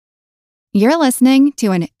You're listening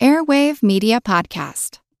to an Airwave Media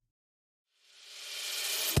Podcast.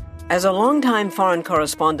 As a longtime foreign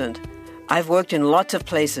correspondent, I've worked in lots of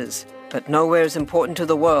places, but nowhere as important to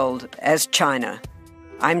the world as China.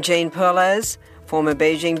 I'm Jane Perlez, former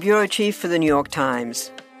Beijing bureau chief for the New York Times.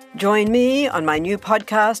 Join me on my new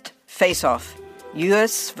podcast, Face Off,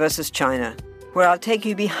 U.S. versus China, where I'll take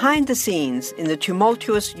you behind the scenes in the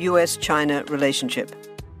tumultuous U.S.-China relationship.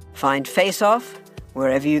 Find Face Off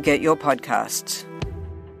wherever you get your podcasts.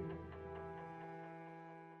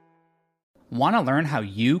 Want to learn how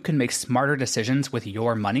you can make smarter decisions with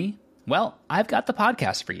your money? Well, I've got the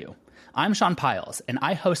podcast for you. I'm Sean Piles, and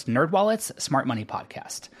I host NerdWallet's Smart Money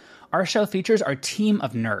Podcast. Our show features our team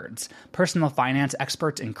of nerds, personal finance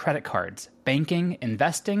experts in credit cards, banking,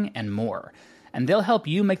 investing, and more. And they'll help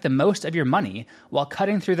you make the most of your money while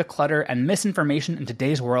cutting through the clutter and misinformation in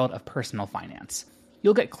today's world of personal finance.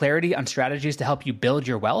 You'll get clarity on strategies to help you build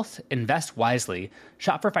your wealth, invest wisely,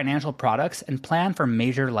 shop for financial products, and plan for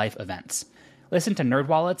major life events. Listen to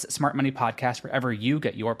NerdWallet's Smart Money Podcast wherever you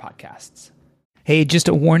get your podcasts. Hey, just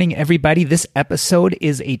a warning, everybody. This episode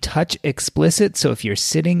is a touch explicit, so if you're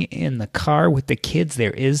sitting in the car with the kids, there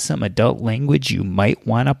is some adult language. You might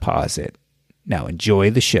want to pause it. Now enjoy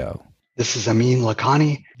the show. This is Amin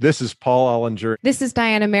Lakhani. This is Paul Ollinger. This is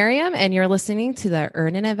Diana Merriam, and you're listening to the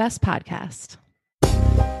Earn and Invest podcast.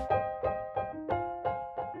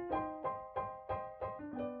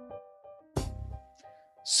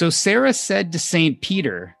 So Sarah said to St.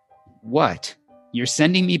 Peter, "What? You're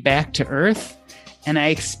sending me back to Earth?" And I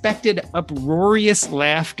expected uproarious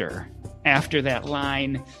laughter after that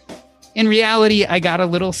line. In reality, I got a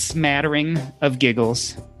little smattering of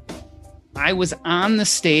giggles. I was on the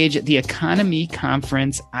stage at the Economy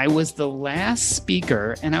Conference. I was the last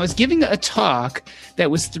speaker, and I was giving a talk that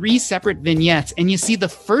was 3 separate vignettes. And you see, the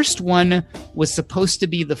first one was supposed to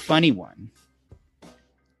be the funny one.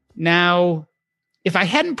 Now, if I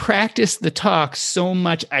hadn't practiced the talk so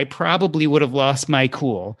much, I probably would have lost my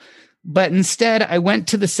cool. But instead, I went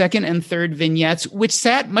to the second and third vignettes, which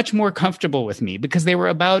sat much more comfortable with me because they were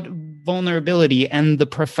about vulnerability and the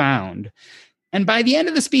profound. And by the end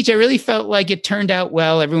of the speech, I really felt like it turned out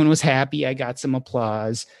well. Everyone was happy. I got some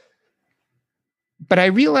applause. But I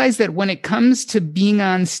realized that when it comes to being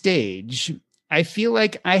on stage, I feel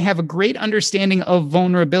like I have a great understanding of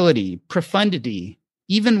vulnerability, profundity,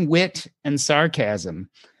 even wit and sarcasm.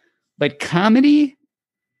 But comedy,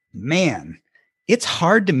 man, it's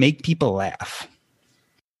hard to make people laugh.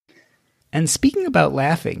 And speaking about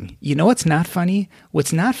laughing, you know what's not funny?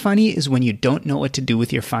 What's not funny is when you don't know what to do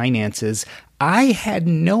with your finances. I had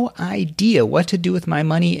no idea what to do with my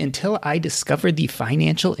money until I discovered the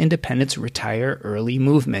Financial Independence Retire Early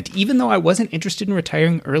movement. Even though I wasn't interested in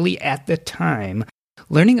retiring early at the time,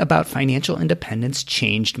 learning about financial independence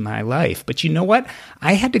changed my life. But you know what?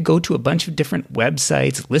 I had to go to a bunch of different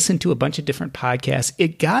websites, listen to a bunch of different podcasts.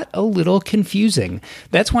 It got a little confusing.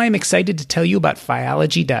 That's why I'm excited to tell you about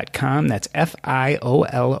Fiology.com. That's Fiology.com.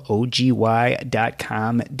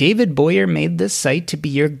 David Boyer made this site to be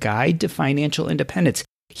your guide to financial independence.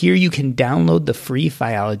 Here you can download the free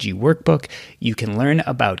Fiology workbook. You can learn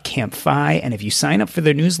about Camp Fi, and if you sign up for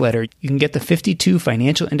their newsletter, you can get the 52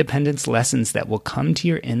 financial independence lessons that will come to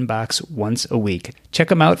your inbox once a week. Check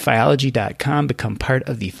them out, Fiology.com. Become part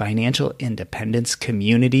of the financial independence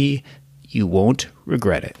community. You won't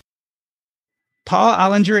regret it. Paul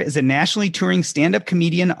Ollinger is a nationally touring stand-up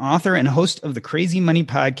comedian, author, and host of the Crazy Money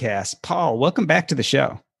podcast. Paul, welcome back to the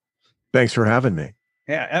show. Thanks for having me.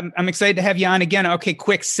 Yeah, I'm excited to have you on again. Okay,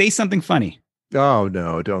 quick, say something funny. Oh,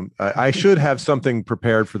 no, don't. I should have something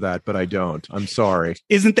prepared for that, but I don't. I'm sorry.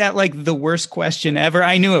 Isn't that like the worst question ever?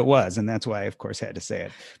 I knew it was, and that's why I, of course, had to say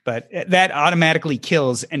it. But that automatically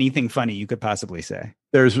kills anything funny you could possibly say.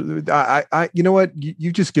 You know what?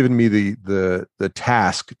 You've just given me the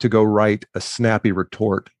task to go write a snappy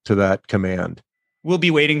retort to that command. We'll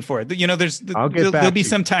be waiting for it. You know, there'll be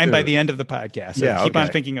some time by the end of the podcast. So yeah, keep on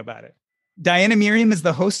thinking about it. Diana Merriam is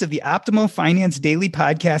the host of the Optimal Finance Daily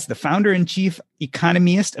podcast, the founder and chief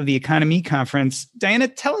economist of the Economy Conference. Diana,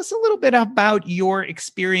 tell us a little bit about your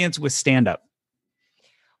experience with stand-up.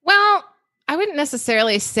 Well, I wouldn't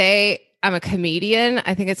necessarily say I'm a comedian.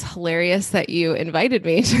 I think it's hilarious that you invited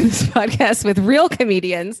me to this podcast with real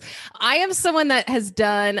comedians. I am someone that has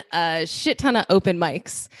done a shit ton of open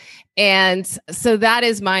mics. And so that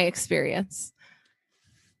is my experience.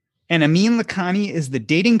 And Amin Lakhani is the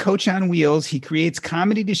dating coach on wheels. He creates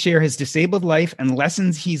comedy to share his disabled life and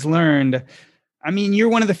lessons he's learned. I mean, you're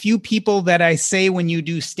one of the few people that I say when you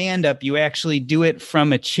do stand-up, you actually do it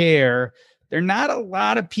from a chair. There are not a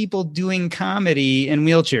lot of people doing comedy in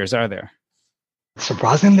wheelchairs, are there?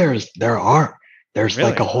 Surprisingly, there's Really?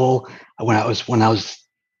 like a whole, when I was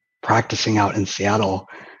practicing out in Seattle,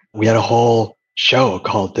 we had a whole show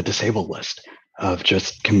called The Disabled List of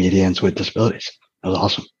just comedians with disabilities. It was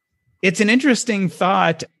awesome. It's an interesting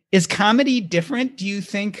thought. Is comedy different, do you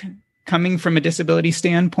think, coming from a disability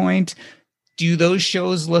standpoint? Do those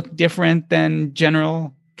shows look different than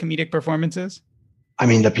general comedic performances? I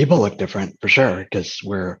mean, the people look different for sure because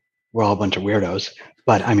we're all a bunch of weirdos.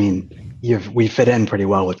 But I mean, we fit in pretty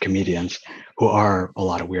well with comedians who are a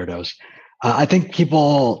lot of weirdos. I think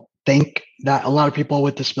people think that a lot of people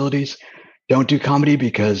with disabilities don't do comedy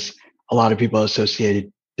because a lot of people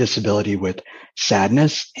associate disability with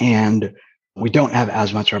sadness, and we don't have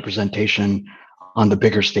as much representation on the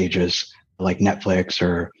bigger stages like Netflix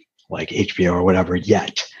or like HBO or whatever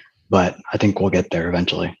yet. But I think we'll get there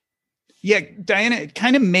eventually. Yeah, Diana, it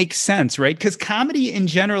kind of makes sense, right? Because comedy in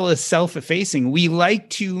general is self-effacing. We like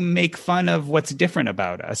to make fun of what's different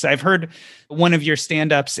about us. I've heard one of your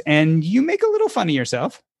stand-ups and you make a little fun of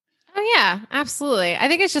yourself. Oh, yeah, absolutely. I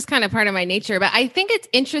think it's just kind of part of my nature. But I think it's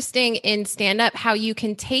interesting in stand-up how you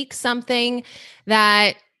can take something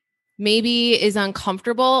that maybe is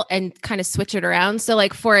uncomfortable and kind of switch it around. So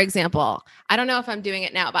like, for example, I don't know if I'm doing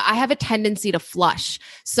it now, but I have a tendency to flush.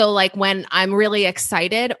 So like when I'm really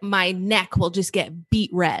excited, my neck will just get beet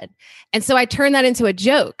red. And so I turn that into a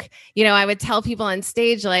joke. You know, I would tell people on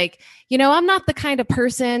stage, like, you know, I'm not the kind of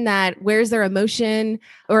person that wears their emotion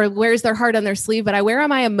or wears their heart on their sleeve, but I wear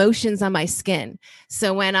my emotions on my skin.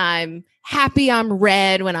 So when I'm happy, I'm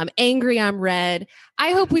red. When I'm angry, I'm red.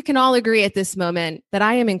 I hope we can all agree at this moment that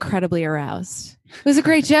I am incredibly aroused. It was a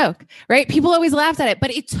great joke, right? People always laughed at it,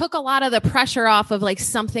 but it took a lot of the pressure off of like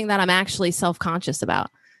something that I'm actually self-conscious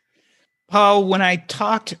about. Paul, when I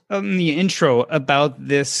talked in the intro about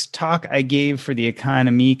this talk I gave for the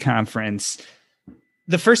Economy Conference,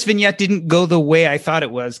 the first vignette didn't go the way I thought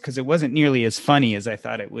it was because it wasn't nearly as funny as I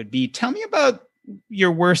thought it would be. Tell me about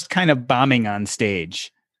your worst kind of bombing on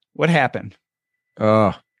stage. What happened?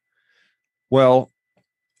 Well,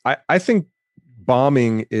 I think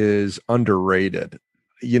bombing is underrated.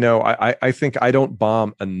 You know, I think I don't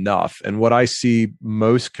bomb enough. And what I see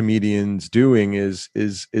most comedians doing is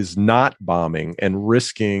not bombing and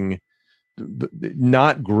risking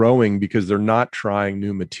not growing because they're not trying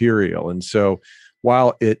new material. And so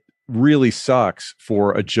while it really sucks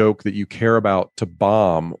for a joke that you care about to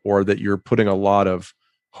bomb or that you're putting a lot of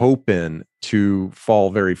hope in to fall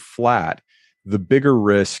very flat, the bigger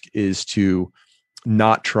risk is to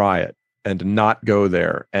not try it and to not go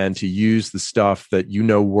there and to use the stuff that you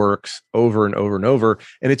know works over and over and over.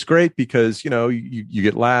 And it's great because, you know, you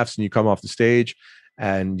get laughs and you come off the stage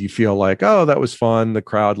and you feel like, oh, that was fun. The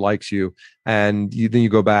crowd likes you. And then you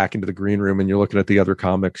go back into the green room and you're looking at the other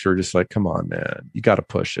comics who are just like, come on, man, you got to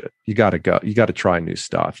push it. You got to go. You got to try new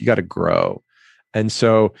stuff. You got to grow. And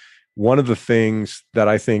so one of the things that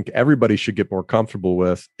I think everybody should get more comfortable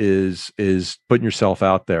with is putting yourself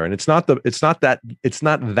out there. And it's not that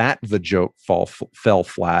the joke fell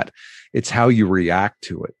flat. It's how you react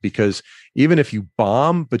to it. Because even if you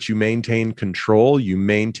bomb, but you maintain control, you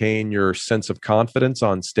maintain your sense of confidence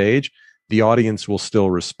on stage, the audience will still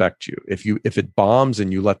respect you. If it bombs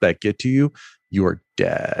and you let that get to you, you are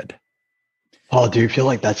dead. Paul, do you feel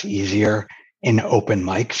like that's easier in open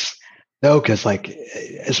mics though? Because like,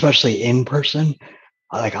 especially in person,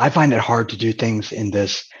 like I find it hard to do things in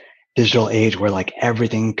this digital age where like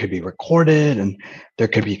everything could be recorded and there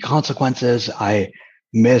could be consequences. I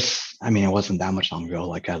mean, it wasn't that much long ago,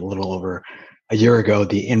 like a little over a year ago,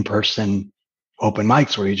 the in-person open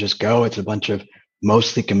mics where you just go, it's a bunch of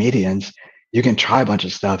mostly comedians. You can try a bunch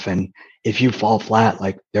of stuff. And if you fall flat,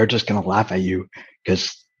 like they're just going to laugh at you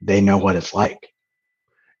because they know what it's like.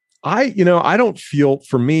 I don't feel,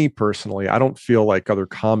 for me personally, I don't feel like other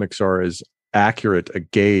comics are as accurate a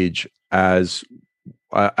gauge as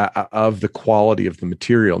of the quality of the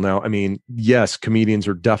material. Now, I mean, yes, comedians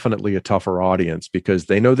are definitely a tougher audience because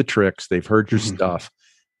they know the tricks, they've heard your stuff,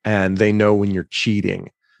 and they know when you're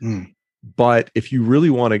cheating. But if you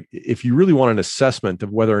really want an assessment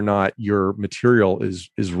of whether or not your material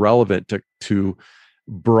is relevant to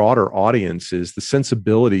broader audiences, the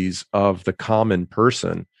sensibilities of the common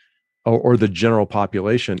person or the general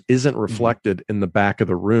population isn't reflected in the back of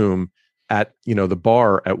the room at, the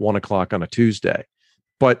bar at 1 o'clock on a Tuesday.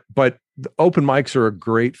 But the open mics are a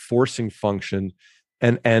great forcing function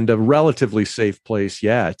and a relatively safe place.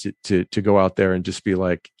 To go out there and just be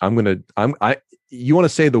like, you want to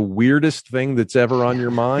say the weirdest thing that's ever on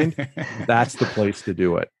your mind? That's the place to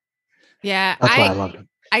do it. Yeah. That's why I loved it.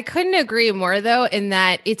 I couldn't agree more, though, in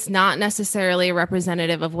that it's not necessarily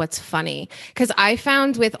representative of what's funny. Because I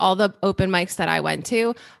found with all the open mics that I went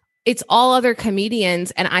to, it's all other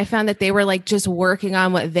comedians. And I found that they were like just working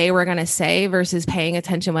on what they were going to say versus paying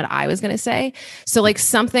attention what I was going to say. So like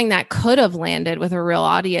something that could have landed with a real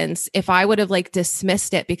audience, if I would have like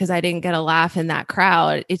dismissed it because I didn't get a laugh in that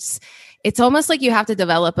crowd, it's almost like you have to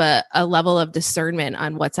develop a level of discernment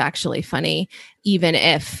on what's actually funny, even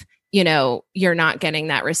if you're not getting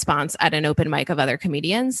that response at an open mic of other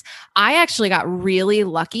comedians. I actually got really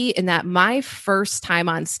lucky in that my first time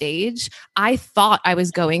on stage, I thought I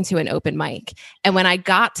was going to an open mic. And when I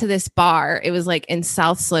got to this bar, it was like in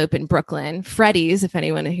South Slope in Brooklyn, Freddy's, if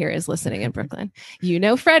anyone here is listening in Brooklyn,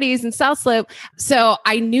 Freddy's in South Slope. So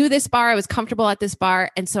I knew this bar, I was comfortable at this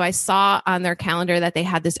bar. And so I saw on their calendar that they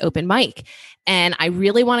had this open mic. And I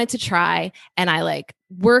really wanted to try. And I like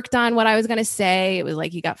worked on what I was going to say. It was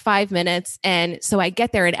like, you got 5 minutes. And so I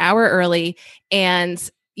get there an hour early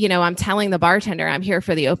and, I'm telling the bartender, I'm here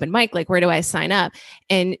for the open mic. Like, where do I sign up?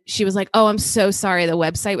 And she was like, oh, I'm so sorry. The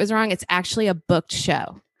website was wrong. It's actually a booked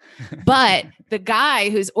show. But the guy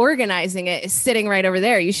who's organizing it is sitting right over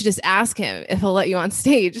there. You should just ask him if he'll let you on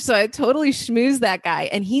stage. So I totally schmoozed that guy.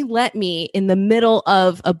 And he let me in the middle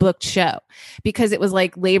of a booked show because it was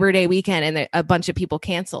like Labor Day weekend and a bunch of people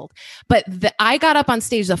canceled. But I got up on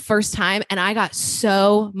stage the first time and I got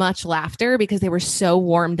so much laughter because they were so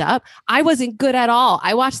warmed up. I wasn't good at all.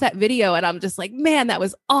 I watched that video and I'm just like, man, that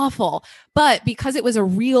was awful. But because it was a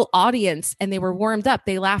real audience and they were warmed up,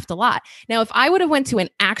 they laughed a lot. Now, if I would have went to an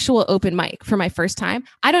actual open mic for my first time,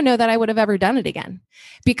 I don't know that I would have ever done it again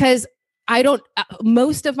because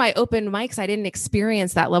most of my open mics, I didn't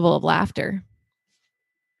experience that level of laughter.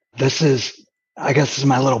 I guess this is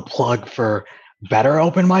my little plug for better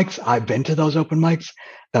open mics. I've been to those open mics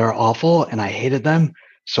that are awful and I hated them.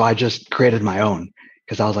 So I just created my own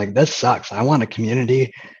because I was like, this sucks. I want a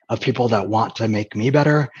community of people that want to make me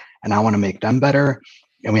better and I want to make them better.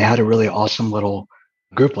 And we had a really awesome little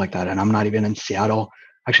group like that. And I'm not even in Seattle.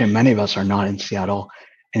 Actually, many of us are not in Seattle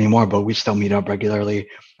anymore, but we still meet up regularly.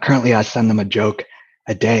 Currently, I send them a joke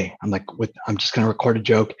a day. I'm just going to record a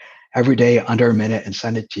joke every day under a minute and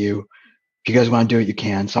send it to you. If you guys want to do it, you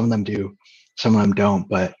can. Some of them do, some of them don't.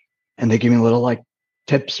 And they give me little like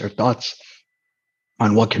tips or thoughts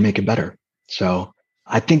on what can make it better. So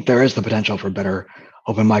I think there is the potential for better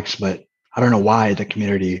open mics, but I don't know why the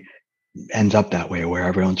community ends up that way where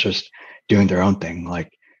everyone's just doing their own thing.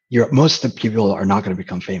 Like most of the people are not going to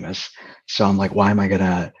become famous. So I'm like, why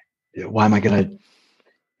don't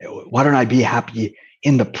I be happy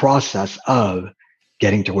in the process of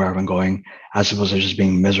getting to wherever I'm going as opposed to just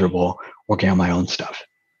being miserable working on my own stuff?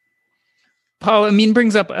 Paul, Amin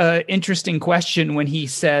brings up an interesting question when he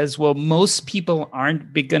says, well, most people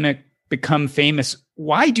aren't going to become famous.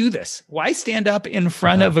 Why do this? Why stand up in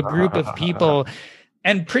front of a group of people?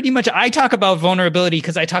 And pretty much I talk about vulnerability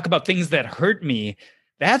because I talk about things that hurt me.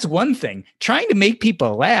 That's one thing. Trying to make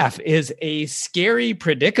people laugh is a scary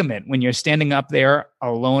predicament when you're standing up there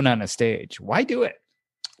alone on a stage. Why do it?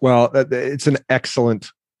 Well, it's an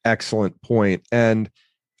excellent point. And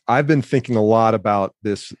I've been thinking a lot about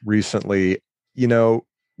this recently.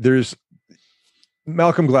 There's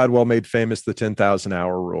Malcolm Gladwell made famous the 10,000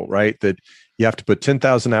 hour rule, right? That you have to put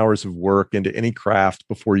 10,000 hours of work into any craft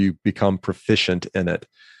before you become proficient in it.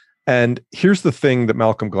 And here's the thing that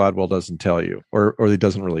Malcolm Gladwell doesn't tell you, or he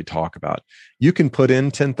doesn't really talk about. You can put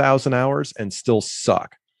in 10,000 hours and still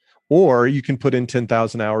suck. Or you can put in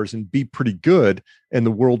 10,000 hours and be pretty good and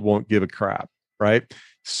the world won't give a crap, right?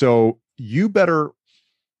 So you better,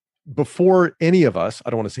 before any of us,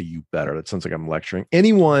 I don't want to say you better, that sounds like I'm lecturing,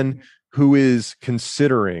 anyone who is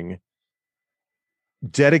considering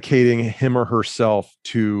dedicating him or herself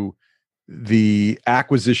to the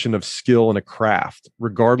acquisition of skill in a craft,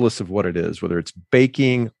 regardless of what it is, whether it's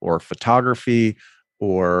baking or photography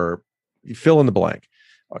or you fill in the blank,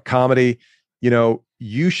 comedy,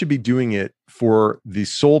 you should be doing it for the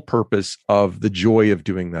sole purpose of the joy of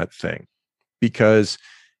doing that thing. Because,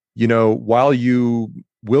 while you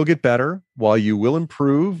will get better, while you will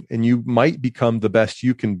improve, and you might become the best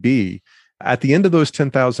you can be, at the end of those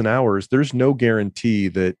 10,000 hours, there's no guarantee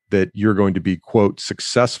that you're going to be, quote,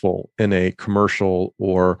 successful in a commercial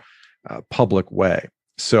or public way.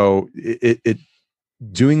 So it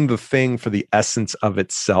doing the thing for the essence of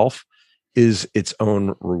itself is its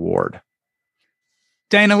own reward.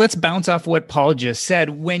 Diana, let's bounce off what Paul just said.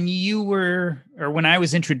 When I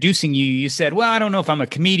was introducing you, you said, well, I don't know if I'm a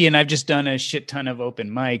comedian. I've just done a shit ton of open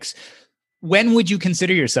mics. When would you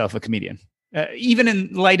consider yourself a comedian? Even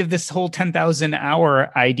in light of this whole 10,000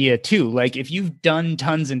 hour idea too. Like if you've done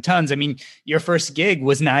tons and tons, I mean, your first gig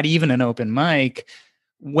was not even an open mic.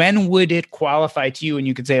 When would it qualify to you and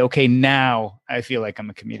you could say, okay, now I feel like I'm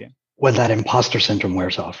a comedian? When that imposter syndrome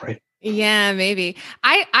wears off, right? Yeah, maybe.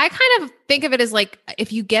 I kind of think of it as like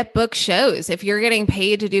if you get booked shows, if you're getting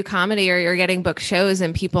paid to do comedy or you're getting booked shows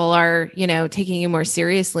and people are, taking you more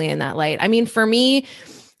seriously in that light. I mean, for me,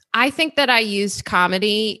 I think that I used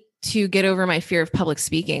comedy to get over my fear of public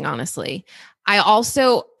speaking, honestly.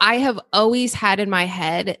 I have always had in my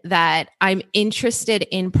head that I'm interested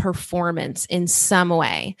in performance in some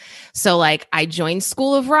way. So like I joined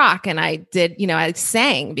School of Rock and I did, I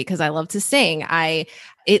sang because I love to sing.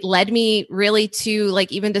 It led me really to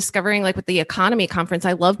like even discovering like with the Economy Conference,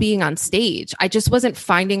 I love being on stage. I just wasn't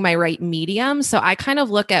finding my right medium. So I kind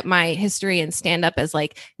of look at my history and stand up as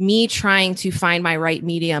like me trying to find my right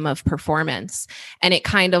medium of performance. And it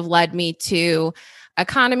kind of led me to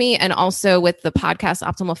Economy. And also with the podcast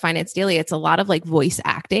Optimal Finance Daily, it's a lot of like voice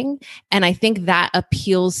acting. And I think that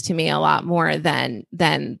appeals to me a lot more than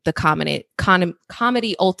the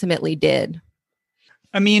comedy ultimately did.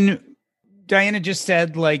 I mean, Diana just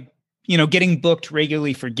said like, getting booked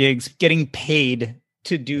regularly for gigs, getting paid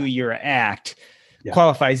to do your act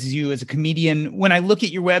qualifies you as a comedian. When I look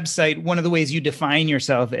at your website, one of the ways you define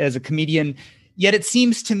yourself as a comedian, yet it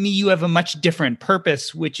seems to me you have a much different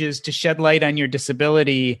purpose, which is to shed light on your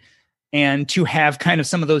disability and to have kind of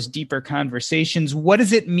some of those deeper conversations. What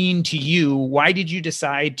does it mean to you? Why did you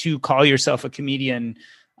decide to call yourself a comedian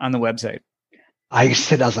on the website? I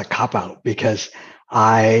used it as a cop-out because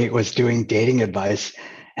I was doing dating advice.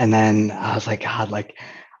 And then I was like, God, like,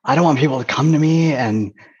 I don't want people to come to me.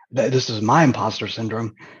 And this is my imposter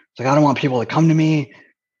syndrome. It's like, I don't want people to come to me,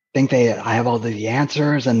 think I have all the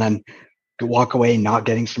answers and then walk away not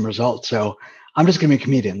getting some results. So I'm just going to be a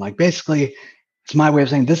comedian. Like basically it's my way of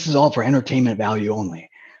saying this is all for entertainment value only.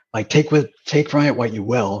 Like take from it what you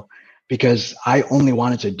will, because I only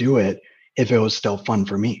wanted to do it if it was still fun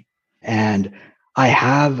for me. And I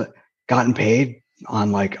have gotten paid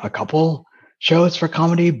on like a couple shows for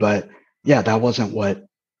comedy, but yeah, that wasn't what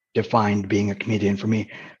defined being a comedian for me.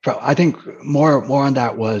 I think more on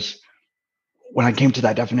that was when I came to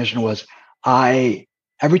that definition was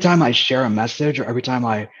every time I share a message or every time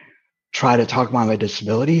I try to talk about my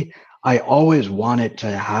disability, I always want it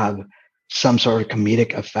to have some sort of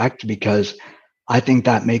comedic effect because I think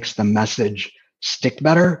that makes the message stick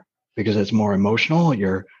better because it's more emotional.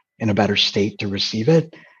 You're in a better state to receive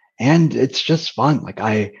it. And it's just fun. Like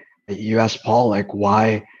you asked Paul, like,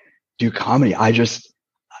 why do comedy? I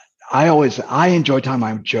enjoy telling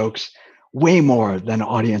my jokes way more than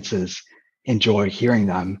audiences enjoy hearing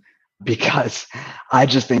them because I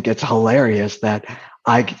just think it's hilarious that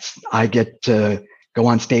I get to go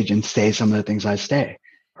on stage and say some of the things I say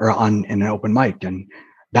or in an open mic. And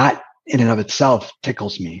that in and of itself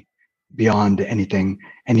tickles me beyond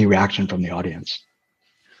any reaction from the audience.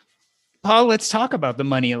 Paul, let's talk about the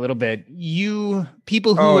money a little bit.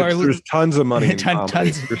 There's tons of money in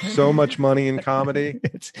comedy. There's so much money in comedy.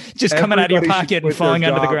 It's just coming out of your pocket and falling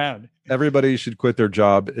onto the ground. Everybody should quit their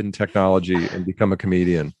job in technology and become a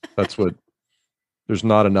comedian. There's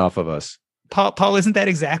not enough of us. Paul, isn't that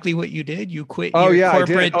exactly what you did? You quit your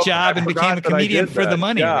corporate job and became a comedian for the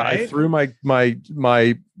money, right? I threw my 1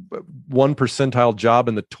 percentile job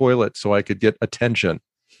in the toilet so I could get attention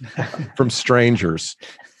from strangers.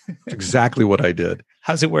 That's exactly what I did.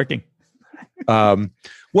 How's it working?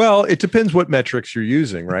 Well, it depends what metrics you're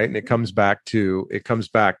using, right? And it comes back to,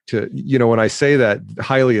 when I say that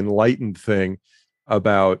highly enlightened thing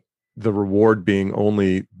about the reward being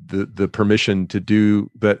only the permission to do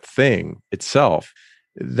that thing itself,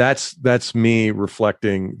 that's me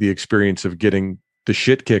reflecting the experience of getting the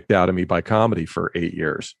shit kicked out of me by comedy for 8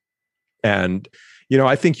 years. And,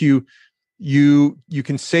 I think you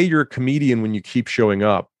can say you're a comedian when you keep showing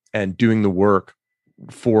up and doing the work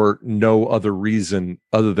for no other reason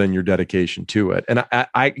other than your dedication to it. And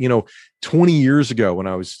I 20 years ago when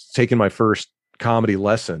I was taking my first comedy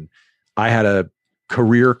lesson, I had a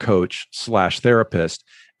career coach / therapist.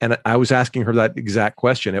 And I was asking her that exact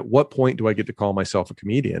question. At what point do I get to call myself a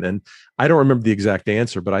comedian? And I don't remember the exact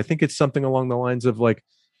answer, but I think it's something along the lines of like,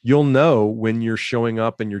 you'll know when you're showing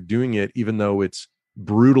up and you're doing it, even though it's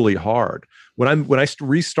brutally hard. When I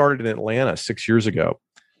restarted in Atlanta 6 years ago,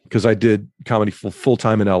 because I did comedy full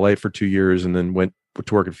time in LA for 2 years and then went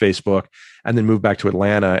to work at Facebook and then moved back to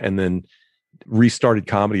Atlanta and then restarted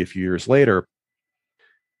comedy a few years later.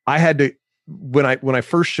 I had to, when I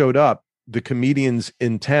first showed up, the comedians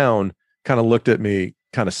in town kind of looked at me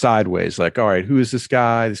kind of sideways, like, all right, who is this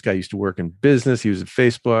guy? This guy used to work in business. He was at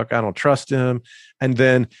Facebook. I don't trust him. And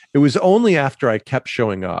then it was only after I kept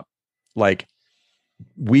showing up, like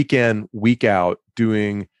week in, week out,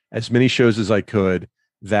 doing as many shows as I could,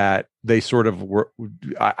 that they sort of were,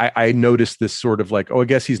 I noticed this sort of like, oh, I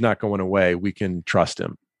guess he's not going away. We can trust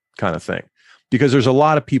him kind of thing. Because there's a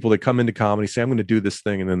lot of people that come into comedy, say, I'm going to do this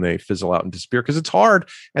thing, and then they fizzle out and disappear because it's hard.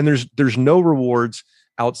 And there's no rewards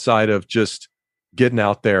outside of just getting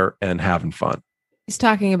out there and having fun. He's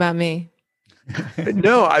talking about me.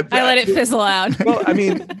 No, I let it fizzle out. Well, I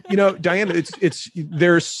mean, Diana,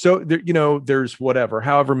 there's whatever,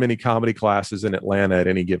 however many comedy classes in Atlanta at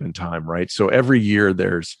any given time, right? So every year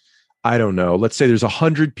there's, I don't know, let's say there's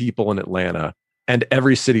 100 people in Atlanta and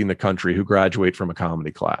every city in the country who graduate from a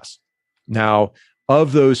comedy class. Now,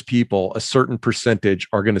 of those people, a certain percentage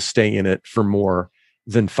are going to stay in it for more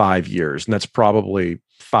than 5 years. And that's probably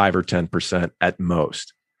 5 or 10% at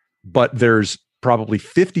most. But there's probably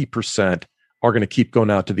 50% are going to keep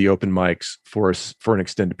going out to the open mics for an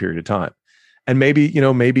extended period of time. And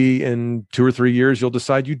maybe in 2 or 3 years, you'll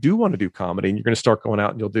decide you do want to do comedy and you're going to start going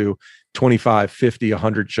out and you'll do 25, 50,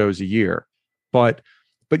 100 shows a year. But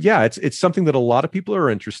yeah, it's something that a lot of people are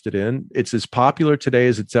interested in. It's as popular today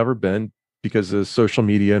as it's ever been because of social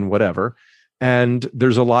media and whatever. And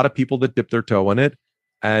there's a lot of people that dip their toe in it,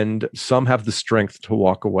 and some have the strength to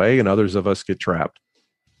walk away and others of us get trapped.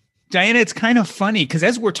 Diana, it's kind of funny because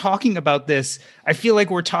as we're talking about this, I feel like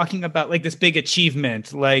we're talking about like this big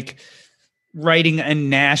achievement, like writing a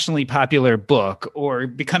nationally popular book or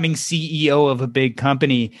becoming CEO of a big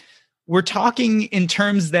company. We're talking in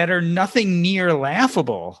terms that are nothing near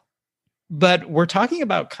laughable, but we're talking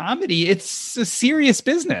about comedy. It's a serious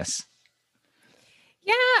business.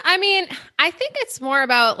 Yeah, I mean, I think it's more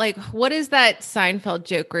about like, what is that Seinfeld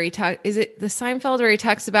joke where is it the Seinfeld where he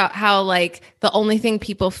talks about how like the only thing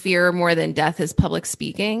people fear more than death is public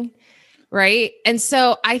speaking, right? And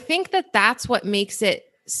so I think that that's what makes it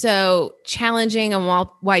so challenging and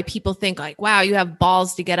why people think like, wow, you have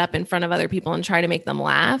balls to get up in front of other people and try to make them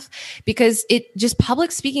laugh, because it just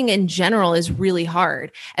public speaking in general is really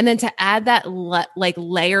hard. And then to add that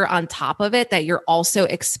layer on top of it, that you're also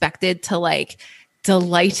expected to like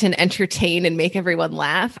delight and entertain and make everyone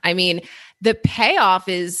laugh. I mean, the payoff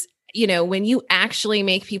is, when you actually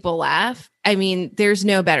make people laugh, I mean, there's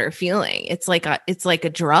no better feeling. It's like a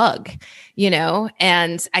drug,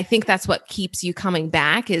 and I think that's what keeps you coming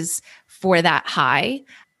back is for that high.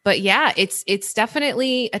 But yeah, it's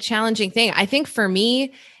definitely a challenging thing. I think for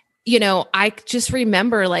me, I just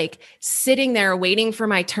remember like sitting there waiting for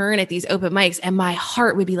my turn at these open mics, and my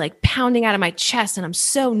heart would be like pounding out of my chest, and I'm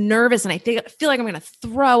so nervous, and I feel like I'm going to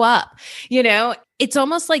throw up. It's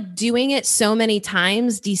almost like doing it so many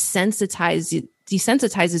times desensitizes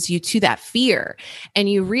you to that fear, and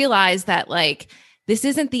you realize that like this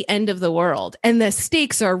isn't the end of the world and the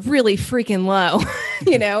stakes are really freaking low,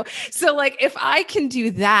 So like, if I can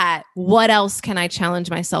do that, what else can I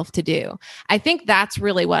challenge myself to do? I think that's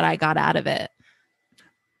really what I got out of it.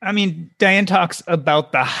 I mean, Diane talks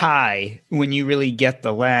about the high when you really get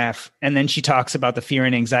the laugh, and then she talks about the fear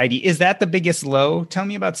and anxiety. Is that the biggest low? Tell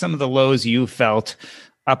me about some of the lows you felt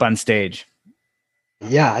up on stage.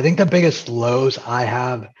 Yeah, I think the biggest lows I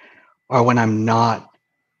have are when I'm not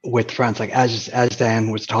with friends. Like as Dan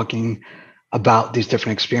was talking about these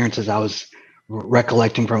different experiences, I was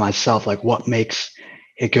recollecting for myself, like what makes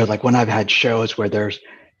it good. Like when I've had shows where there's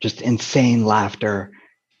just insane laughter.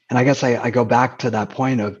 And I guess I go back to that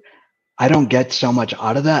point of, I don't get so much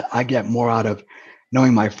out of that. I get more out of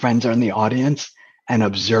knowing my friends are in the audience and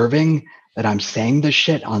observing that I'm saying this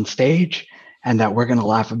shit on stage and that we're going to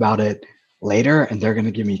laugh about it later and they're going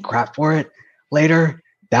to give me crap for it later.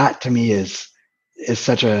 That to me is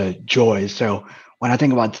such a joy. So when I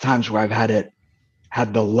think about the times where I've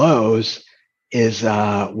had the lows is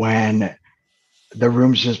when the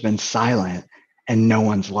room's just been silent and no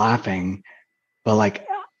one's laughing, but like,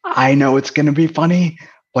 I know it's going to be funny,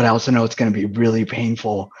 but I also know it's going to be really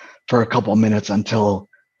painful for a couple of minutes until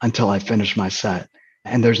I finish my set.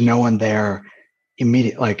 And there's no one there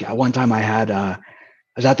immediately. Like at one time I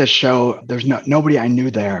was at this show. There's nobody I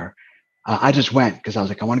knew there. I just went because I was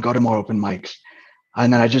like, I want to go to more open mics.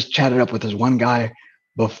 And then I just chatted up with this one guy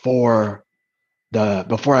before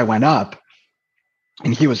I went up,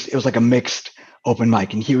 and it was like a mixed open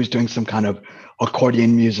mic, and he was doing some kind of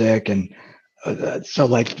accordion music, and so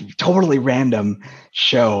like totally random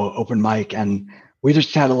show open mic. And we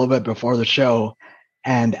just chatted a little bit before the show.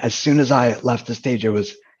 And as soon as I left the stage,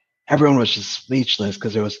 everyone was just speechless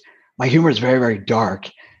because my humor is very, very dark,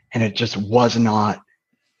 and it just was not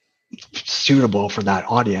suitable for that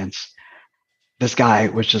audience. this guy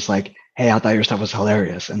was just like, hey, I thought your stuff was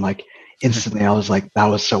hilarious. And like instantly I was like, that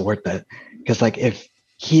was so worth it. Because like if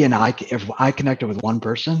I connected with one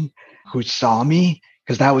person who saw me,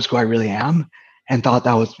 because that was who I really am, and thought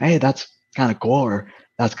that was, hey, that's kind of cool, or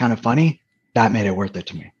that's kind of funny, that made it worth it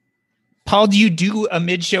to me. Paul, do you do a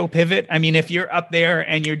mid-show pivot? I mean, if you're up there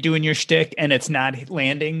and you're doing your shtick and it's not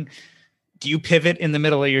landing, do you pivot in the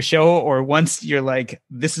middle of your show? Or once you're like,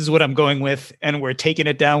 this is what I'm going with, and we're taking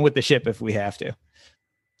it down with the ship if we have to?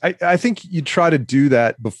 I think you try to do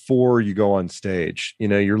that before you go on stage. You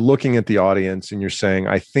know, you're looking at the audience and you're saying,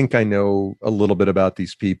 I think I know a little bit about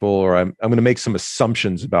these people, or I'm going to make some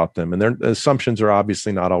assumptions about them. And their assumptions are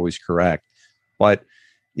obviously not always correct. But,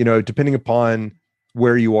 you know, depending upon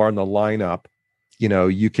where you are in the lineup, you know,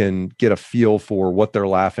 you can get a feel for what they're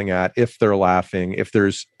laughing at, if they're laughing, if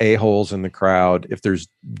there's a-holes in the crowd, if there's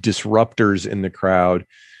disruptors in the crowd,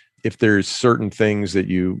 if there's certain things that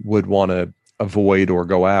you would want to avoid or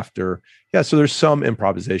go after. Yeah. So there's some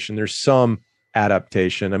improvisation, there's some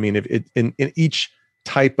adaptation. I mean, if it in each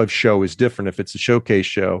type of show is different. If it's a showcase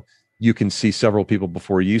show, you can see several people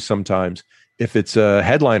before you sometimes. If it's a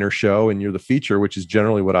headliner show and you're the feature, which is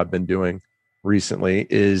generally what I've been doing recently,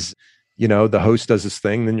 is, you know, the host does this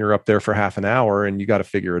thing, then you're up there for half an hour and you got to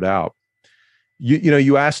figure it out. You know,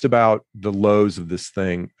 you asked about the lows of this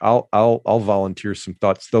thing. I'll volunteer some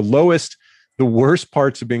thoughts. The worst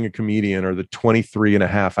parts of being a comedian are the 23 and a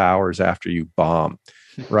half hours after you bomb,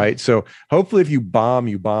 right? So hopefully if you bomb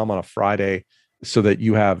on a Friday so that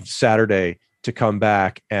you have Saturday to come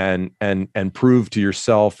back and prove to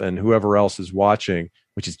yourself and whoever else is watching,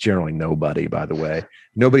 which is generally nobody, by the way.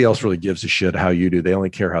 Nobody else really gives a shit how you do. They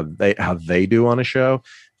only care how they do on a show.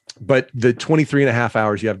 But the 23 and a half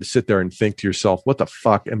hours, you have to sit there and think to yourself, what the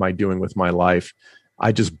fuck am I doing with my life?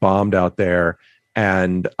 I just bombed out there.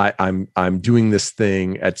 And I'm doing this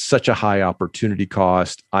thing at such a high opportunity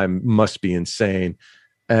cost. I must be insane.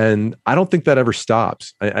 And I don't think that ever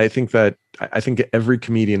stops. I think every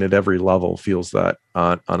comedian at every level feels that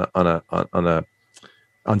on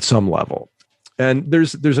some level. And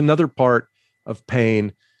there's another part of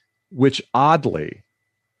pain, which oddly,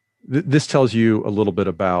 this tells you a little bit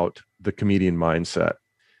about the comedian mindset.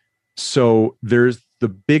 So there's the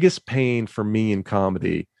biggest pain for me in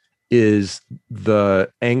comedy is the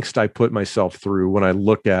angst I put myself through when I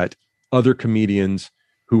look at other comedians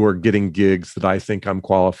who are getting gigs that I think I'm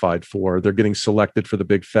qualified for. They're getting selected for the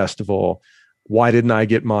big festival. Why didn't I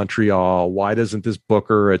get Montreal? Why doesn't this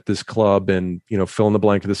booker at this club and, you know, fill in the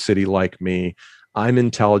blank of the city like me? I'm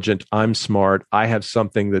intelligent. I'm smart. I have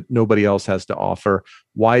something that nobody else has to offer.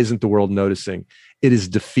 Why isn't the world noticing? It is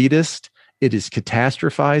defeatist. It is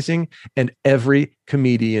catastrophizing. And every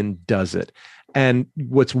comedian does it. And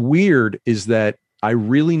what's weird is that I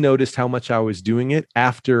really noticed how much I was doing it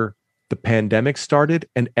after the pandemic started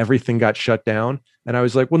and everything got shut down. And I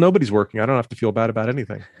was like, well, nobody's working. I don't have to feel bad about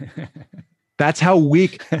anything. That's how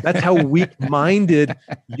weak-minded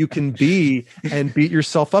you can be and beat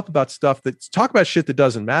yourself up about stuff talk about shit that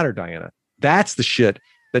doesn't matter, Diana. That's the shit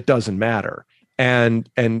that doesn't matter. And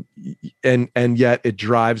yet it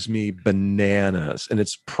drives me bananas. And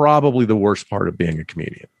it's probably the worst part of being a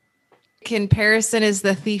comedian. Comparison is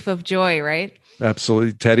the thief of joy, right?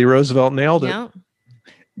 Absolutely. Teddy Roosevelt nailed it. Yeah.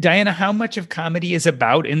 Diana, how much of comedy is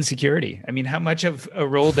about insecurity? I mean, how much of a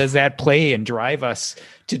role does that play and drive us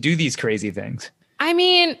to do these crazy things? I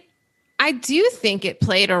mean, I do think it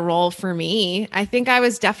played a role for me. I think I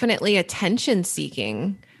was definitely attention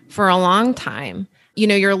seeking for a long time. You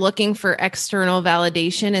know, you're looking for external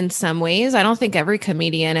validation in some ways. I don't think every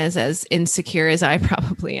comedian is as insecure as I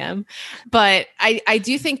probably am, but I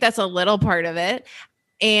do think that's a little part of it.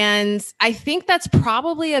 And I think that's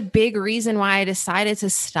probably a big reason why I decided to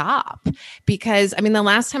stop, because I mean, the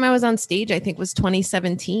last time I was on stage, I think was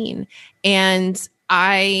 2017. And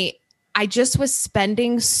I just was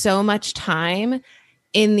spending so much time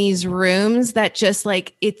in these rooms that just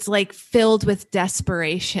like, it's like filled with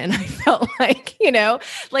desperation. I felt like, you know,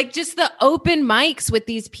 like just the open mics with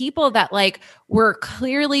these people that like were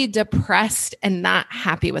clearly depressed and not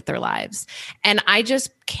happy with their lives. And I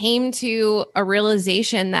just came to a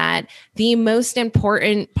realization that the most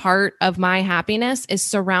important part of my happiness is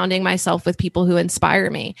surrounding myself with people who inspire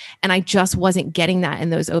me. And I just wasn't getting that in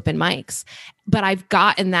those open mics. But I've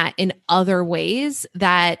gotten that in other ways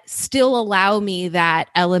that still allow me that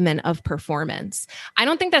element of performance. I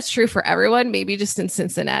don't think that's true for everyone. Maybe just in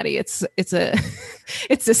Cincinnati, it's a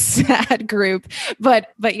it's a sad group. But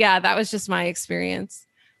yeah, that was just my experience.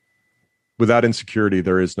 Without insecurity,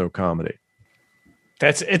 there is no comedy.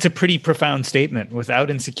 It's a pretty profound statement. Without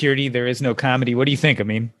insecurity, there is no comedy. What do you think? I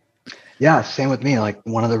mean, yeah, same with me. Like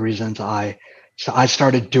one of the reasons I So I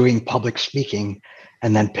started doing public speaking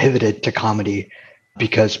and then pivoted to comedy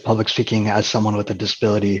because public speaking as someone with a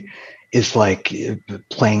disability is like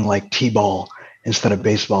playing like t-ball instead of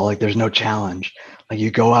baseball. Like there's no challenge. Like you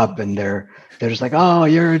go up and they're just like, oh,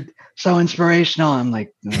 you're so inspirational. I'm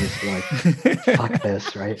like fuck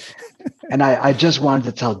this, right? And I just wanted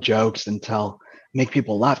to tell jokes and make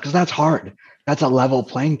people laugh because that's hard. That's a level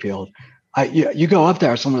playing field. You go up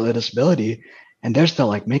there, someone with a disability, and they're still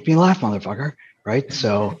like, make me laugh, motherfucker, right?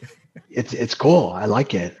 So it's cool. I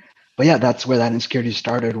like it. But yeah, that's where that insecurity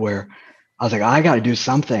started, where I was like, I got to do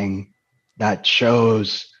something that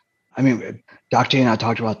shows. I mean, Dr. and I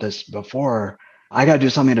talked about this before. I got to do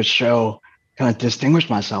something to show, kind of distinguish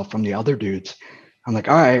myself from the other dudes. I'm like,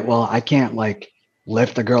 all right, well, I can't like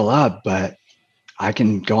lift a girl up, but I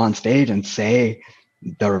can go on stage and say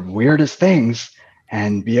the weirdest things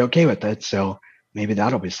and be okay with it. So maybe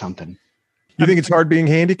that'll be something. You think it's hard being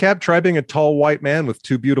handicapped? Try being a tall white man with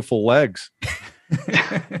two beautiful legs.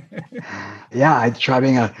 Yeah, I'd try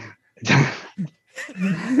being a.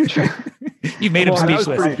 You made him speechless. That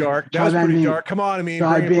was pretty dark. That was pretty dark. Come on, I mean,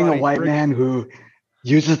 try being a white man who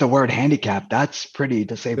uses the word handicap. That's pretty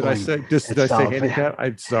disabling. Did I say handicap?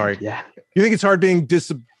 I'm sorry. Yeah. You think it's hard being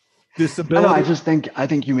disability? No, I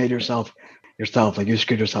think you made yourself like you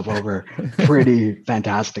screwed yourself over pretty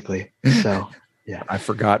fantastically. So yeah. I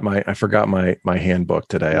forgot my handbook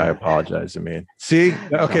today. I apologize. I mean, see,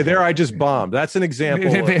 okay, there I just bombed. That's an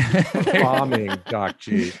example of bombing, Doc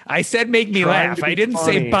G. I said make me laugh. I didn't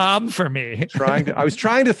say bomb for me. I was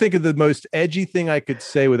trying to think of the most edgy thing I could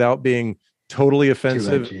say without being totally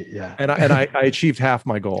offensive. Edgy, yeah. And I achieved half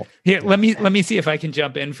my goal. Here, let me see if I can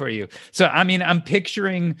jump in for you. So I mean, I'm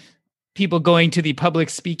picturing people going to the public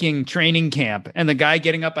speaking training camp and the guy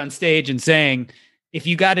getting up on stage and saying, if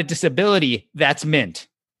you got a disability, that's mint.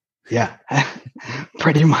 Yeah,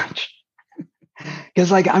 pretty much.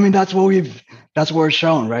 Because like, I mean, that's what we're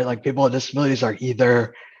shown, right? Like people with disabilities are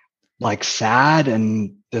either like sad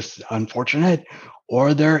and this unfortunate,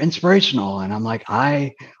 or they're inspirational. And I'm like,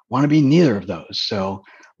 I want to be neither of those. So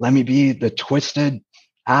let me be the twisted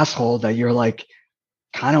asshole that you're like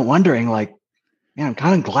kind of wondering like, man, I'm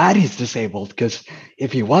kind of glad he's disabled because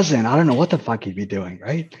if he wasn't, I don't know what the fuck he'd be doing,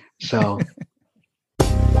 right? So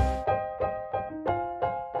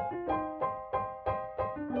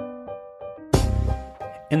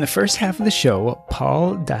in the first half of the show,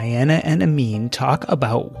 Paul, Diana, and Amin talk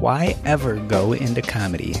about why ever go into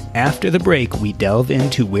comedy. After the break, we delve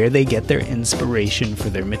into where they get their inspiration for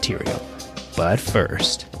their material. But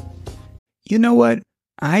first, you know what?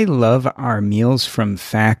 I love our meals from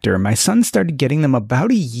Factor. My son started getting them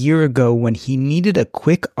about a year ago when he needed a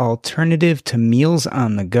quick alternative to meals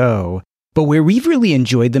on the go. But where we've really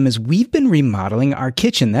enjoyed them is we've been remodeling our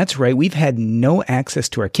kitchen. That's right, we've had no access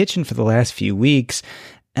to our kitchen for the last few weeks.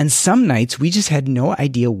 And some nights we just had no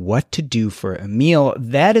idea what to do for a meal.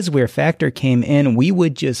 That is where Factor came in. We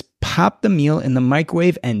would just pop the meal in the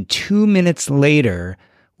microwave and 2 minutes later,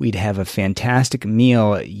 we'd have a fantastic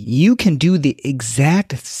meal. You can do the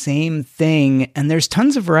exact same thing, and there's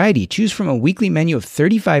tons of variety. Choose from a weekly menu of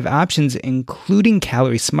 35 options, including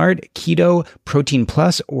Calorie Smart, Keto, Protein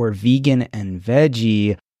Plus, or Vegan and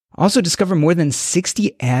Veggie. Also discover more than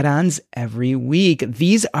 60 add-ons every week.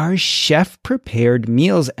 These are chef-prepared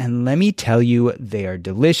meals, and let me tell you, they are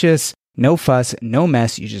delicious. No fuss, no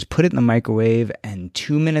mess. You just put it in the microwave, and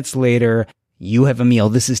 2 minutes later, you have a meal.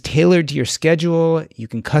 This is tailored to your schedule. You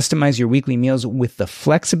can customize your weekly meals with the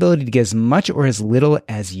flexibility to get as much or as little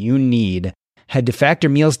as you need. Head to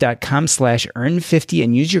factormeals.com/earn50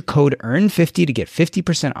 and use your code earn50 to get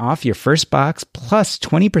 50% off your first box plus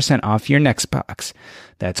 20% off your next box.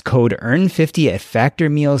 That's code earn50 at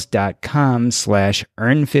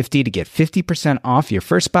factormeals.com/earn50 to get 50% off your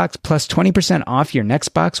first box plus 20% off your next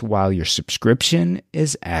box while your subscription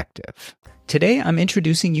is active. Today, I'm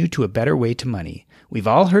introducing you to a better way to money. We've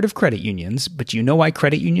all heard of credit unions, but do you know why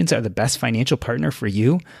credit unions are the best financial partner for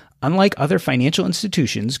you? Unlike other financial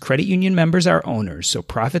institutions, credit union members are owners, so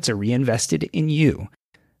profits are reinvested in you.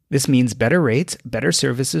 This means better rates, better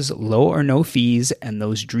services, low or no fees, and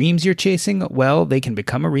those dreams you're chasing, well, they can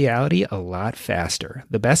become a reality a lot faster.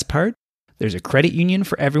 The best part? There's a credit union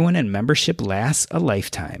for everyone and membership lasts a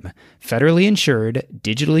lifetime. Federally insured,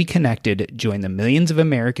 digitally connected, join the millions of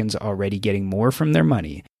Americans already getting more from their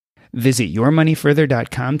money. Visit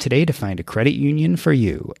yourmoneyfurther.com today to find a credit union for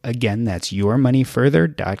you. Again, that's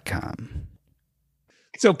yourmoneyfurther.com.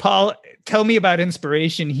 So, Paul, tell me about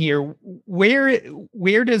inspiration here.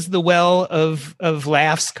 Where does the well of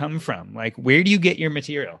laughs come from? Like, where do you get your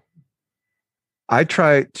material? I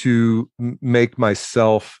try to make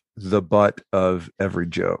myself the butt of every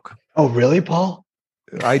joke. Oh, really, Paul?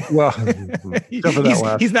 Well, except for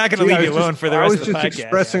that he's not going to leave you alone for the rest of the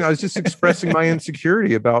podcast. I was just expressing my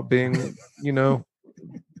insecurity about being, me.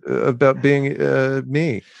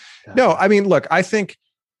 No, I mean, look, I think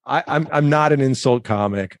I'm not an insult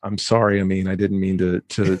comic. I'm sorry. I mean, I didn't mean to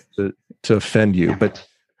offend you, but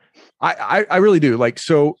I really do. Like,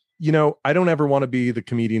 so, I don't ever want to be the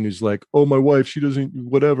comedian who's like, oh, my wife, she doesn't,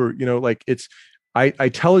 whatever, like I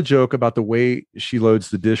tell a joke about the way she loads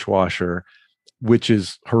the dishwasher, which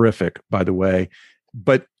is horrific, by the way,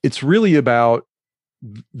 but it's really about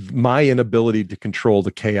my inability to control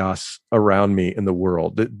the chaos around me in the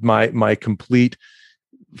world, that my complete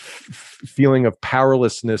feeling of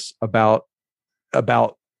powerlessness about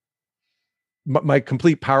my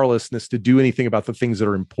complete powerlessness to do anything about the things that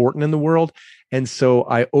are important in the world. And so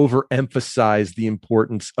I overemphasize the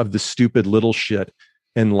importance of the stupid little shit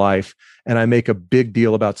in life. And I make a big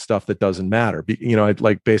deal about stuff that doesn't matter.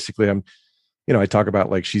 I talk about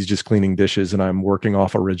like, she's just cleaning dishes and I'm working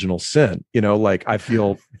off original sin, like I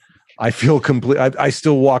feel complete. I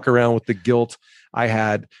still walk around with the guilt I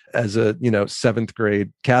had as a, 7th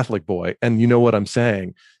grade Catholic boy. And you know what I'm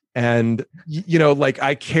saying? And, like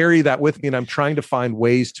I carry that with me and I'm trying to find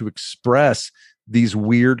ways to express these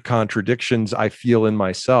weird contradictions I feel in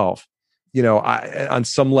myself. On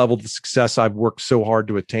some level, the success I've worked so hard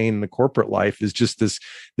to attain in the corporate life is just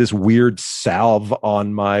this weird salve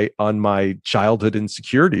on my childhood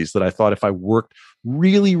insecurities that I thought if I worked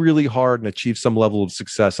really, really hard and achieved some level of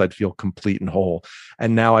success, I'd feel complete and whole.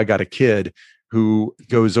 And now I got a kid who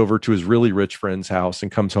goes over to his really rich friend's house and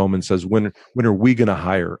comes home and says, when are we going to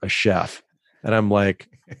hire a chef? And I'm like,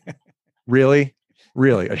 really,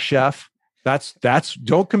 a chef? That's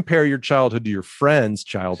don't compare your childhood to your friend's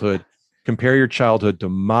childhood. Compare your childhood to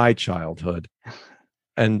my childhood,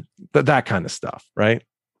 and that kind of stuff, right?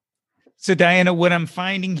 So, Diana, what I'm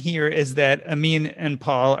finding here is that Amin and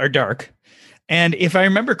Paul are dark. And if I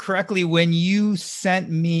remember correctly, when you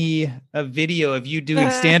sent me a video of you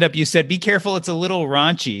doing stand-up, you said, be careful, it's a little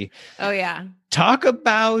raunchy. Oh, yeah. Talk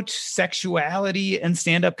about sexuality and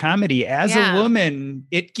stand-up comedy. As a woman,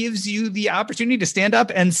 it gives you the opportunity to stand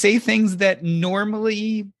up and say things that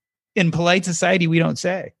normally in polite society we don't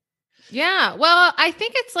say. Yeah. Well, I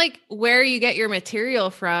think it's like where you get your material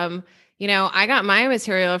from. I got my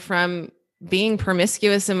material from being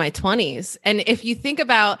promiscuous in my 20s. And if you think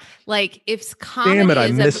about like, if comedy damn it,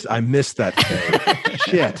 I missed that thing.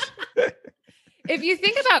 Shit. If you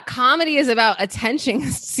think about comedy is about attention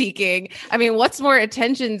seeking, I mean, what's more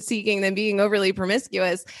attention seeking than being overly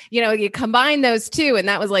promiscuous? You combine those two, and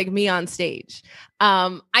that was like me on stage.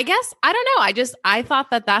 I guess, I don't know. I thought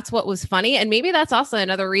that that's what was funny. And maybe that's also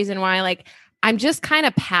another reason why, like, I'm just kind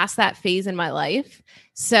of past that phase in my life.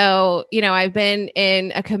 So, I've been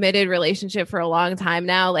in a committed relationship for a long time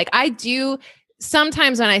now. Like I do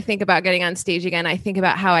sometimes when I think about getting on stage again, I think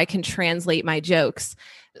about how I can translate my jokes.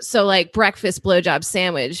 So like breakfast blowjob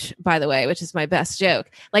sandwich, by the way, which is my best joke.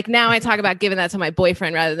 Like now I talk about giving that to my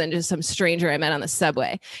boyfriend rather than just some stranger I met on the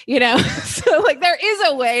subway, So like there is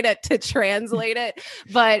a way to translate it.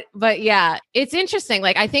 But yeah, it's interesting.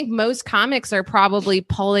 Like I think most comics are probably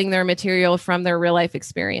pulling their material from their real life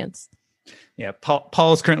experience. Yeah,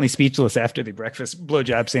 Paul is currently speechless after the breakfast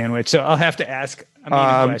blowjob sandwich, so I'll have to ask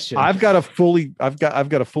a question. I've got a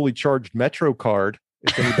fully charged Metro card.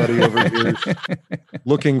 If anybody over here is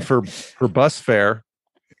looking for bus fare.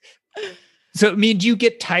 So, do you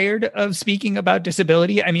get tired of speaking about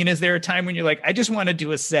disability? I mean, is there a time when you're like, I just want to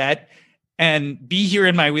do a set and be here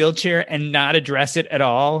in my wheelchair and not address it at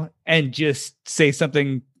all and just say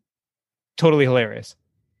something totally hilarious?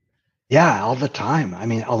 Yeah, all the time. I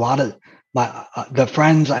mean, a lot of my the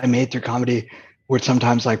friends I made through comedy would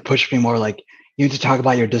sometimes like push me more, like, you need to talk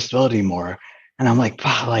about your disability more. And I'm like,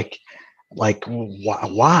 wow, like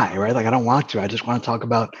why, right? Like, I don't want to. I just want to talk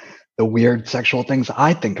about the weird sexual things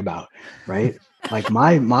I think about, right? Like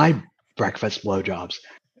my breakfast blowjobs.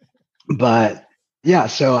 But yeah,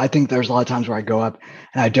 so I think there's a lot of times where I go up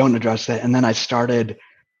and I don't address it. And then I started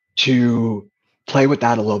to play with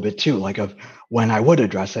that a little bit too, like of when I would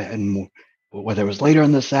address it, and whether it was later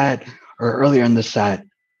in the set or earlier in the set,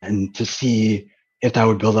 and to see if that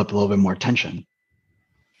would build up a little bit more tension.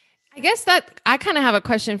 I guess that I kind of have a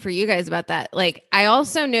question for you guys about that. Like, I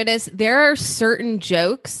also noticed there are certain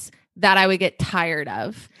jokes that I would get tired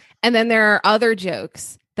of. And then there are other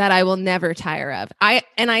jokes that I will never tire of. I've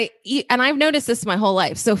noticed this my whole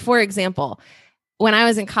life. So for example, when I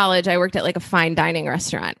was in college, I worked at like a fine dining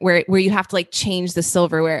restaurant where you have to like change the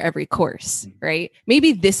silverware every course, right?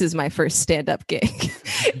 Maybe this is my first stand-up gig.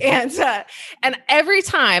 and every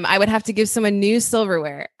time I would have to give someone new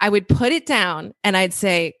silverware, I would put it down and I'd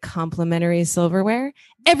say complimentary silverware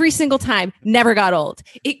every single time. Never got old.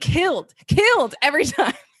 It killed every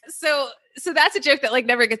time. So that's a joke that like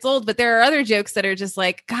never gets old, but there are other jokes that are just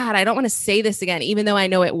like, God, I don't want to say this again, even though I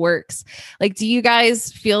know it works. Like, do you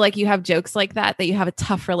guys feel like you have jokes like that you have a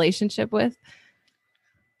tough relationship with?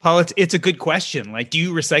 Paul, it's a good question. Like, do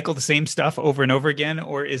you recycle the same stuff over and over again,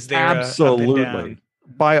 or is there absolutely?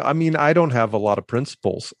 I don't have a lot of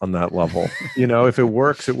principles on that level. If it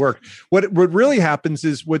works, it worked. What really happens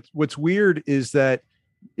is what's weird is that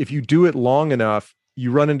if you do it long enough,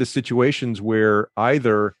 you run into situations where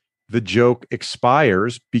either the joke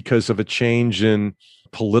expires because of a change in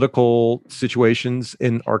political situations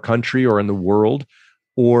in our country or in the world,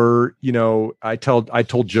 or I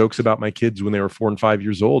told jokes about my kids when they were 4 and 5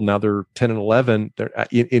 years old. Now they're 10 and 11. They're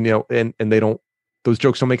and they don't. Those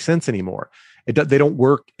jokes don't make sense anymore. They don't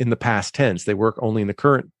work in the past tense. They work only in the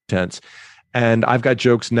current tense. And I've got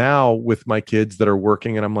jokes now with my kids that are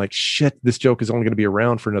working, and I'm like, shit, this joke is only going to be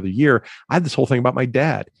around for another year. I had this whole thing about my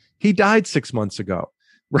dad. He died 6 months ago.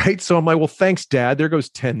 Right. So I'm like, well, thanks, Dad. There goes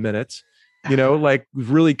 10 minutes, like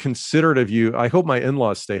really considerate of you. I hope my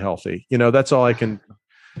in-laws stay healthy. That's all I'm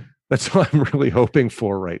really hoping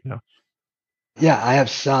for right now. Yeah, I have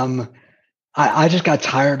some. I just got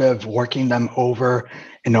tired of working them over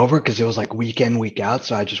and over because it was like week in, week out.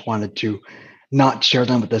 So I just wanted to not share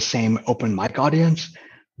them with the same open mic audience.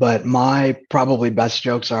 But my probably best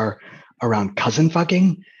jokes are around cousin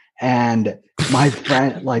fucking. And my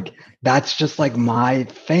friend, like, that's just like my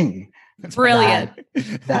thing. Brilliant.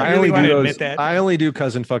 I only do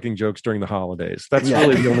cousin fucking jokes during the holidays. That's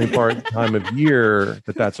really the only time of year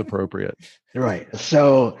that's appropriate. Right.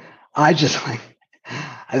 So I just like,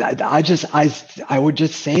 I would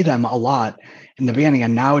just say them a lot in the beginning.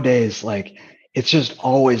 And nowadays, like, it's just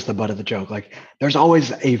always the butt of the joke. Like, there's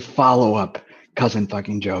always a follow-up cousin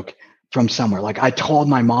fucking joke from somewhere. Like, I told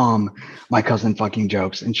my mom my cousin fucking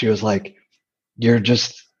jokes, and she was like, "You're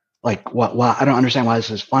just like, what? I don't understand why this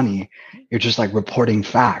is funny. You're just like reporting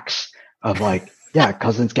facts of like, yeah,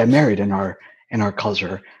 cousins get married in our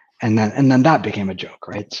culture." And then that became a joke,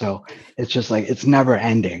 right? So it's just like, it's never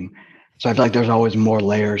ending. So I feel like there's always more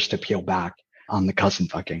layers to peel back on the cousin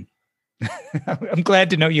fucking. I'm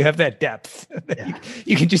glad to know you have that depth. Yeah.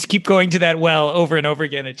 You can just keep going to that well over and over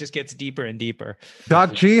again. It just gets deeper and deeper.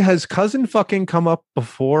 Doc G, has cousin fucking come up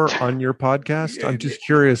before on your podcast? I'm just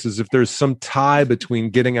curious as if there's some tie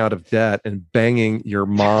between getting out of debt and banging your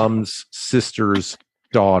mom's sister's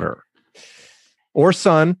daughter or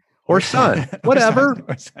son whatever.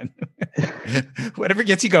 Or son. Whatever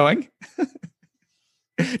gets you going.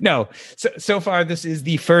 No, so far this is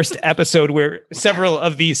the first episode where several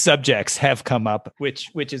of these subjects have come up,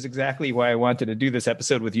 which is exactly why I wanted to do this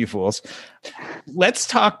episode with you fools. Let's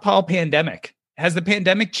talk, Paul, pandemic. Has the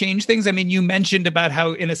pandemic changed things? I mean, you mentioned about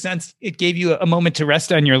how, in a sense, it gave you a moment to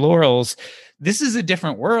rest on your laurels. This is a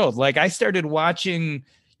different world. Like, I started watching,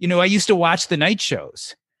 I used to watch the night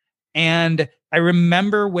shows. And I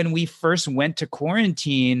remember when we first went to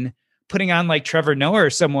quarantine, putting on like Trevor Noah or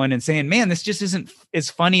someone and saying, man, this just isn't as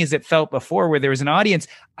funny as it felt before where there was an audience.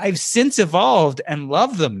 I've since evolved and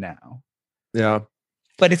love them now. Yeah.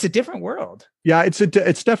 But it's a different world. Yeah, it's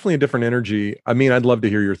definitely a different energy. I mean, I'd love to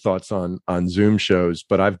hear your thoughts on Zoom shows,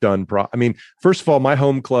 but I've done, first of all, my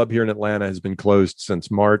home club here in Atlanta has been closed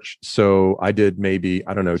since March. So I did maybe,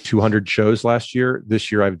 200 shows last year.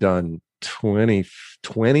 This year I've done 20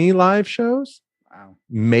 live shows. Wow.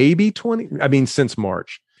 Maybe 20, since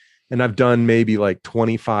March. And I've done maybe like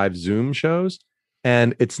 25 Zoom shows,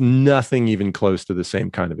 and it's nothing even close to the same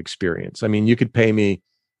kind of experience. I mean, you could pay me.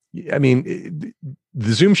 The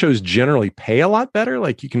Zoom shows generally pay a lot better.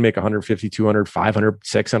 Like, you can make 150, 200, 500,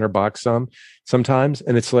 600 bucks sometimes.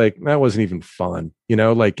 And it's like, that wasn't even fun.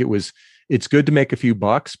 Like, it's good to make a few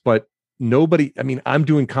bucks, but I'm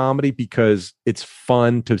doing comedy because it's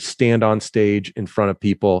fun to stand on stage in front of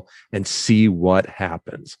people and see what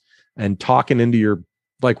happens, and talking into your,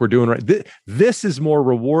 like we're doing right. This is more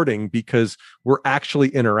rewarding because we're actually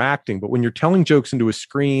interacting. But when you're telling jokes into a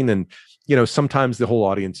screen, and sometimes the whole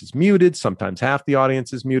audience is muted, sometimes half the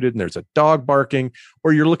audience is muted, and there's a dog barking,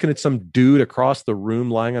 or you're looking at some dude across the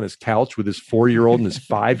room lying on his couch with his 4-year-old and his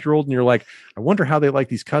 5-year-old, and you're like, I wonder how they like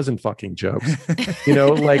these cousin fucking jokes,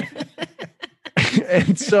 like.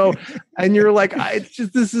 And you're like,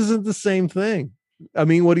 this isn't the same thing. I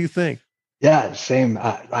mean, what do you think? Yeah, same.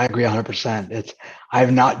 I agree 100%. I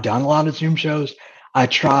have not done a lot of Zoom shows. I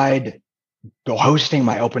tried hosting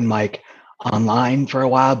my open mic online for a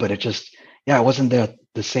while, but it wasn't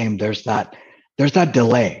the same. There's that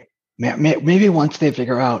delay. Maybe once they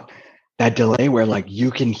figure out that delay where like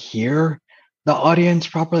you can hear the audience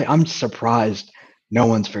properly, I'm surprised no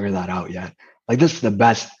one's figured that out yet. Like this is the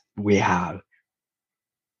best we have.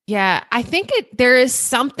 Yeah, I think there is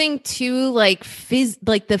something to like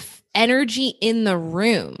the energy in the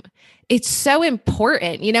room. It's so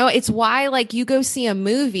important. It's why like you go see a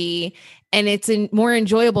movie and it's more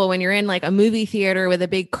enjoyable when you're in like a movie theater with a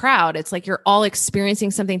big crowd. It's like you're all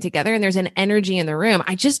experiencing something together and there's an energy in the room.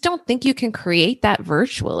 I just don't think you can create that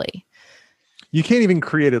virtually. You can't even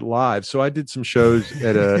create it live. So I did some shows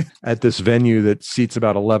at this venue that seats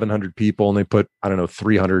about 1,100 people, and they put, I don't know,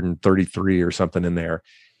 333 or something in there.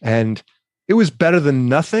 And it was better than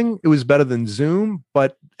nothing. It was better than Zoom,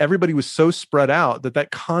 but everybody was so spread out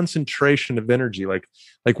that concentration of energy, like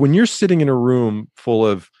when you're sitting in a room full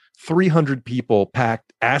of 300 people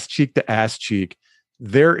packed ass cheek to ass cheek,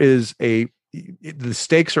 the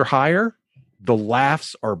stakes are higher, the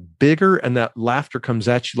laughs are bigger, and that laughter comes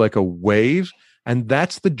at you like a wave. And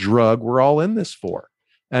that's the drug we're all in this for.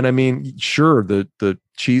 And I mean, sure, the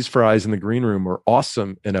cheese fries in the green room are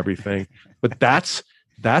awesome and everything, but that's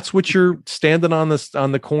what you're standing on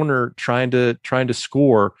the corner trying to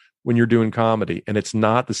score when you're doing comedy. And it's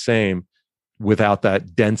not the same without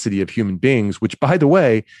that density of human beings, which, by the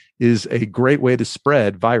way, is a great way to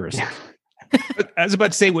spread viruses. But I was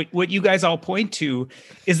about to say what you guys all point to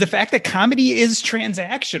is the fact that comedy is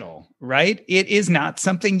transactional, right? It is not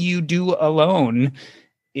something you do alone.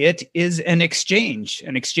 It is an exchange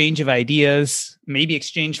of ideas, maybe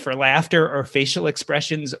exchange for laughter or facial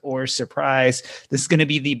expressions or surprise. This is going to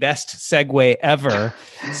be the best segue ever.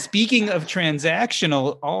 Speaking of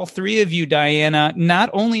transactional, all three of you, Diana, not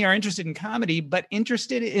only are interested in comedy, but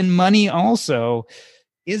interested in money also.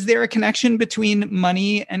 Is there a connection between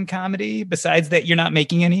money and comedy besides that you're not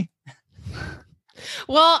making any?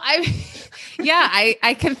 Well,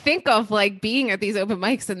 I can think of like being at these open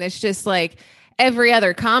mics and it's just like, every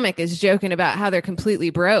other comic is joking about how they're completely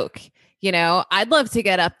broke. I'd love to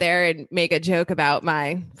get up there and make a joke about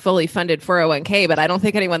my fully funded 401k, but I don't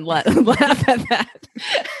think anyone laugh at that.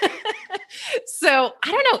 So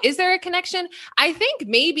I don't know. Is there a connection? I think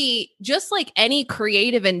maybe just like any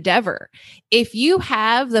creative endeavor, if you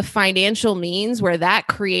have the financial means where that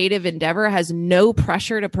creative endeavor has no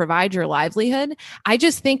pressure to provide your livelihood, I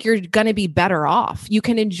just think you're going to be better off. You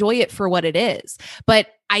can enjoy it for what it is. But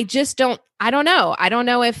I don't know. I don't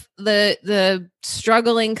know if the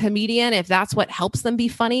struggling comedian, if that's what helps them be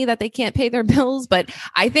funny, that they can't pay their bills. But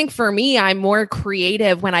I think for me, I'm more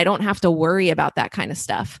creative when I don't have to worry about that kind of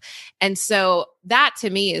stuff. And so that to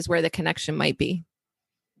me is where the connection might be.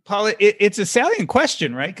 Paula, it's a salient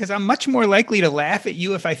question, right? Because I'm much more likely to laugh at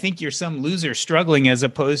you if I think you're some loser struggling as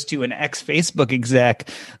opposed to an ex-Facebook exec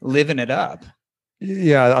living it up.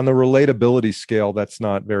 Yeah, on the relatability scale, that's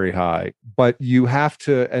not very high, but you have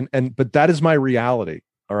to, but that is my reality.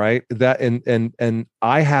 All right. That, and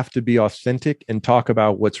I have to be authentic and talk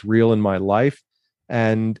about what's real in my life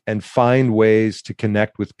and find ways to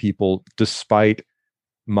connect with people despite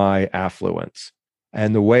my affluence.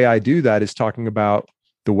 And the way I do that is talking about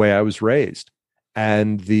the way I was raised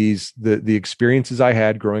and the experiences I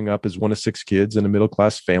had growing up as one of 6 kids in a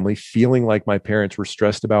middle-class family, feeling like my parents were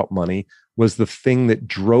stressed about money was the thing that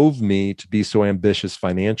drove me to be so ambitious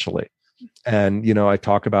financially. And, I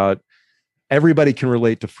talk about everybody can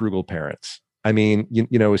relate to frugal parents. I mean,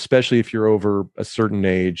 especially if you're over a certain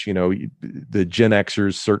age, the Gen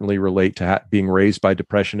Xers certainly relate to being raised by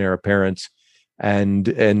Depression era parents, and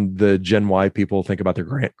the Gen Y people think about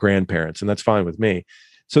their grandparents, and that's fine with me.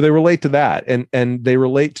 So they relate to that, and they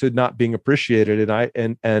relate to not being appreciated.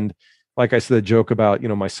 And like I said, the joke about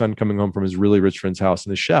my son coming home from his really rich friend's house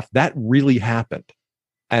and the chef, that really happened,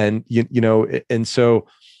 and and so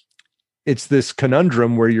it's this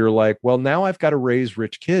conundrum where you're like, well, now I've got to raise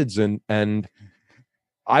rich kids, and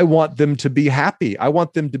I want them to be happy. I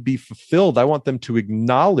want them to be fulfilled. I want them to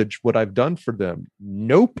acknowledge what I've done for them.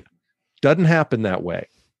 Nope, doesn't happen that way.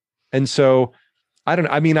 And so I don't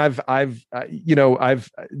know. I mean,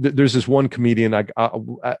 there's this one comedian.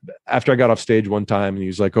 After I got off stage one time, and he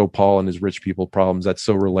was like, "Oh, Paul and his rich people problems. That's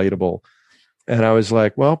so relatable." And I was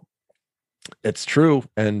like, "Well, it's true."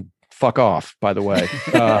 And fuck off, by the way.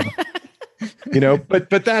 But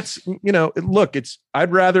that's, look,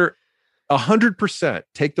 I'd rather 100%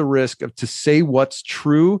 take the risk to say what's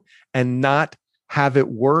true and not have it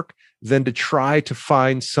work than to try to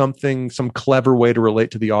find some clever way to relate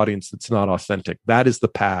to the audience that's not authentic. That is the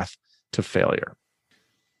path to failure.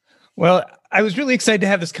 Well, I was really excited to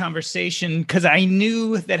have this conversation because I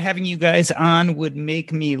knew that having you guys on would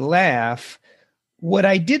make me laugh. What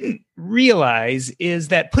I didn't realize is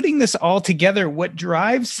that putting this all together, what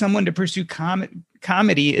drives someone to pursue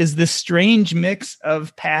comedy is this strange mix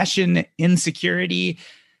of passion, insecurity,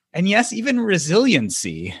 and yes, even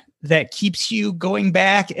resiliency that keeps you going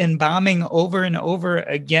back and bombing over and over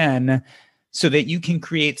again so that you can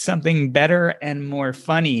create something better and more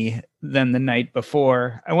funny than the night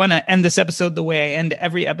before. I want to end this episode the way I end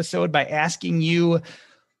every episode by asking you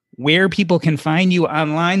where people can find you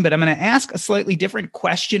online, but I'm going to ask a slightly different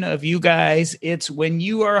question of you guys. It's when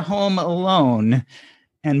you are home alone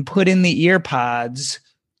and put in the ear pods,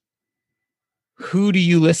 who do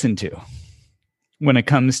you listen to when it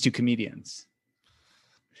comes to comedians?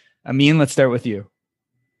 Amin, let's start with you.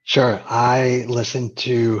 Sure. I listen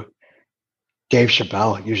to Dave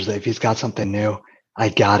Chappelle. Usually if he's got something new, I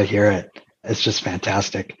got to hear it. It's just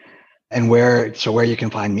fantastic. And where you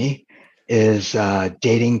can find me is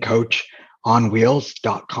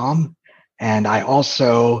datingcoachonwheels.com. And I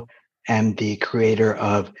also am the creator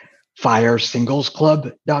of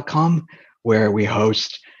firesinglesclub.com, where we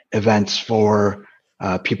host events for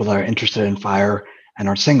people that are interested in fire and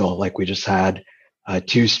are single. Like we just had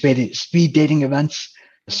 2 speed dating events,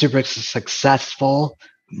 super successful,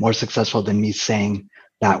 more successful than me saying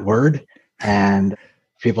that word, and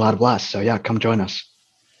people had a blast. So yeah, come join us.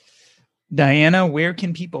 Diana, where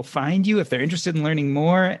can people find you if they're interested in learning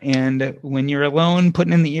more? And when you're alone,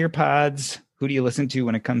 putting in the ear pods, who do you listen to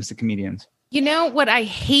when it comes to comedians? You know, what I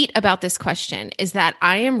hate about this question is that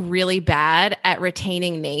I am really bad at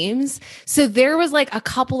retaining names. So there was like a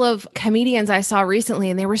couple of comedians I saw recently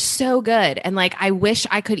and they were so good. And like, I wish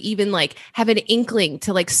I could even like have an inkling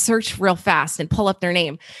to like search real fast and pull up their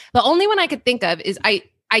name. The only one I could think of is I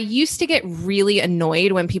used to get really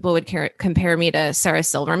annoyed when people would compare me to Sarah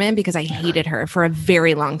Silverman because I hated her for a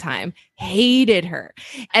very long time. Hated her.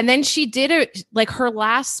 And then she did it, like her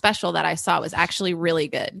last special that I saw was actually really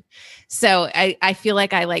good. So I feel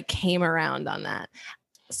like I like came around on that.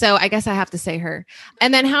 So I guess I have to say her.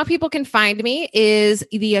 And then how people can find me is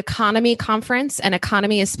the Economy Conference, and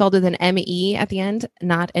economy is spelled with an M-E at the end,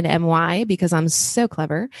 not an M-Y, because I'm so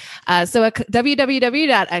clever. So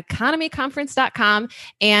www.economyconference.com,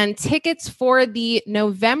 and tickets for the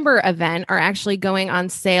November event are actually going on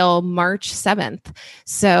sale March 7th.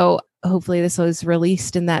 So hopefully this was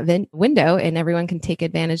released in that window and everyone can take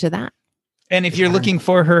advantage of that. And if you're looking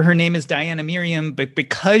for her, her name is Diana Miriam, but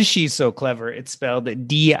because she's so clever, it's spelled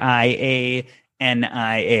Diania.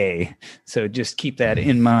 So just keep that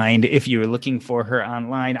in mind if you're looking for her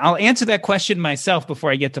online. I'll answer that question myself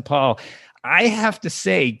before I get to Paul. I have to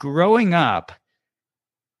say, growing up,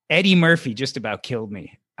 Eddie Murphy just about killed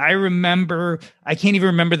me. I can't even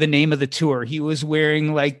remember the name of the tour. He was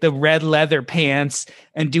wearing like the red leather pants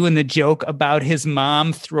and doing the joke about his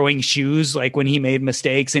mom throwing shoes, like when he made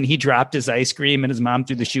mistakes and he dropped his ice cream and his mom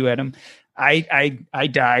threw the shoe at him. I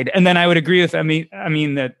died. And then I would agree with, I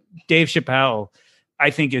mean that Dave Chappelle, I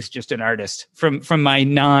think, is just an artist from my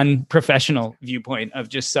non-professional viewpoint of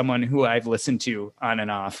just someone who I've listened to on and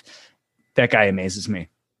off. That guy amazes me.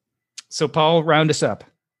 So Paul, round us up.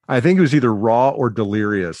 I think it was either Raw or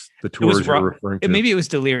Delirious, the tours you're referring to. Maybe it was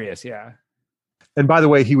Delirious, yeah. And by the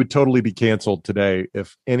way, he would totally be canceled today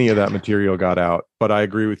if any of that material got out. But I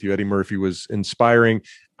agree with you. Eddie Murphy was inspiring.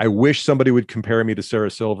 I wish somebody would compare me to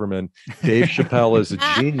Sarah Silverman. Dave Chappelle is a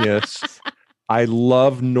genius. I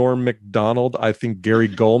love Norm Macdonald. I think Gary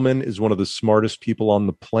Goldman is one of the smartest people on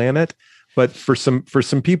the planet. But for some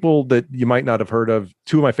people that you might not have heard of,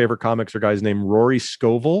 2 of my favorite comics are guys named Rory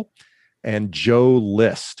Scovel and Joe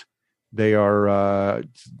List. They are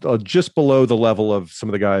just below the level of some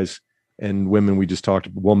of the guys and women we just talked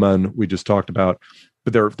about,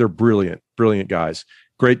 but they're brilliant guys.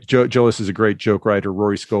 Great. Joe List is a great joke writer.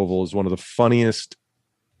 Rory Scovel is one of the funniest.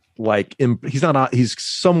 He's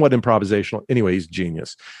somewhat improvisational. Anyway, he's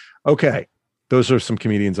genius. Okay, those are some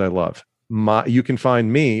comedians I love. You can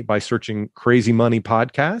find me by searching Crazy Money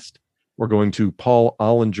Podcast or going to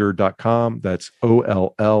paulollinger.com. That's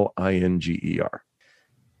OLLINGER.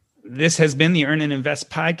 This has been the Earn and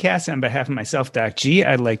Invest podcast. On behalf of myself, Doc G,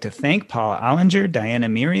 I'd like to thank Paul Ollinger, Diana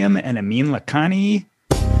Miriam, and Amin Lakhani.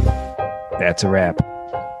 That's a wrap.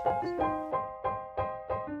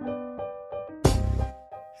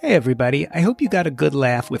 Hey, everybody. I hope you got a good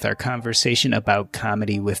laugh with our conversation about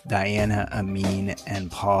comedy with Diana, Amin,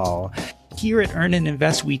 and Paul. Here at Earn and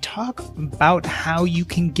Invest, we talk about how you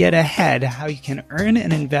can get ahead, how you can earn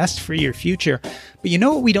and invest for your future. But you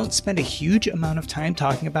know what we don't spend a huge amount of time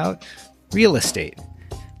talking about? Real estate.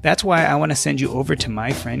 That's why I want to send you over to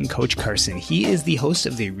my friend Coach Carson. He is the host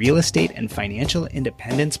of the Real Estate and Financial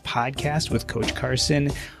Independence podcast with Coach Carson.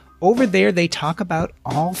 Over there, they talk about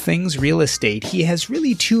all things real estate. He has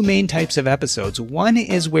really two main types of episodes. One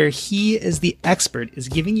is where he is the expert, is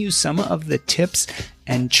giving you some of the tips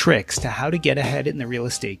and tricks to how to get ahead in the real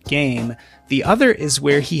estate game. The other is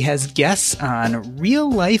where he has guests on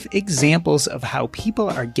real life examples of how people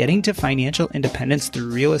are getting to financial independence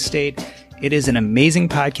through real estate. It is an amazing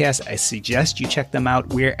podcast. I suggest you check them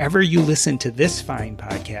out wherever you listen to this fine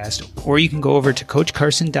podcast, or you can go over to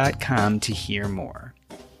coachcarson.com to hear more.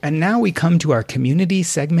 And now we come to our community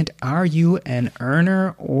segment, Are You an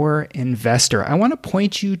Earner or Investor? I want to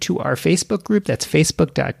point you to our Facebook group. That's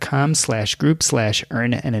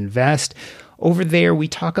facebook.com/group/earn-and-invest. Over there, we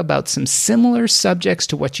talk about some similar subjects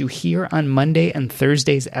to what you hear on Monday and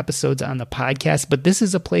Thursday's episodes on the podcast, but this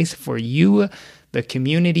is a place for you, the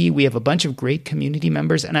community. We have a bunch of great community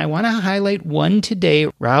members, and I want to highlight one today.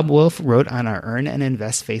 Rob Wolf wrote on our Earn and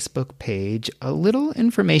Invest Facebook page a little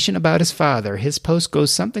information about his father. His post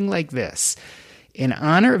goes something like this. In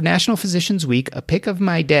honor of National Physicians Week, a pic of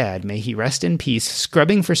my dad, may he rest in peace,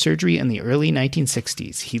 scrubbing for surgery in the early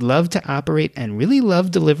 1960s. He loved to operate and really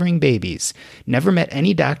loved delivering babies. Never met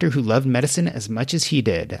any doctor who loved medicine as much as he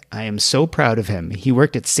did. I am so proud of him. He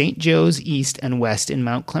worked at St. Joe's East and West in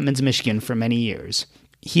Mount Clemens, Michigan for many years.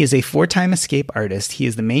 He is a 4-time escape artist. He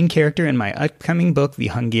is the main character in my upcoming book, The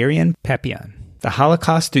Hungarian Papillon. The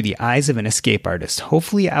Holocaust through the eyes of an escape artist,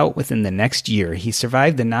 hopefully out within the next year. He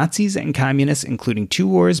survived the Nazis and communists, including 2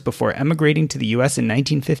 wars, before emigrating to the U.S. in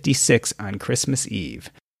 1956 on Christmas Eve.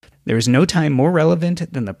 There is no time more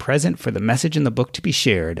relevant than the present for the message in the book to be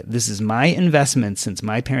shared. This is my investment since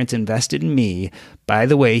my parents invested in me. By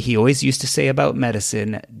the way, he always used to say about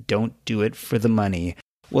medicine, don't do it for the money.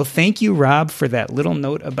 Well, thank you, Rob, for that little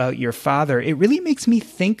note about your father. It really makes me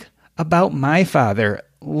think about my father.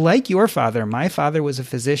 Like your father, my father was a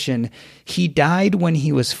physician. He died when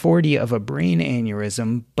he was 40 of a brain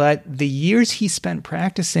aneurysm, but the years he spent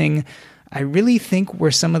practicing, I really think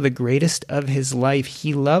were some of the greatest of his life.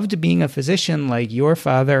 He loved being a physician like your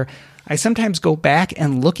father. I sometimes go back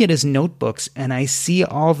and look at his notebooks and I see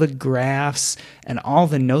all the graphs and all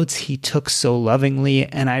the notes he took so lovingly,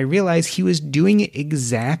 and I realize he was doing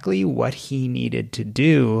exactly what he needed to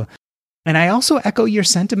do. And I also echo your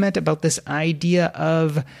sentiment about this idea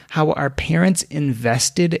of how our parents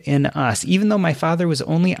invested in us. Even though my father was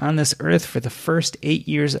only on this earth for the first 8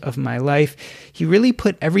 years of my life, he really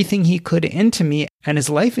put everything he could into me, and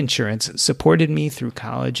his life insurance supported me through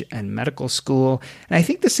college and medical school. And I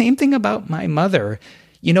think the same thing about my mother.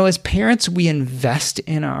 You know, as parents, we invest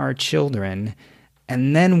in our children,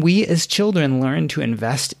 and then we as children learn to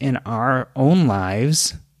invest in our own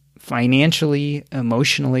lives, financially,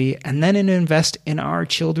 emotionally, and then invest in our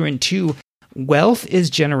children too. Wealth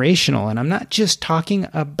is generational, and I'm not just talking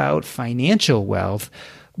about financial wealth,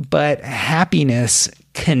 but happiness,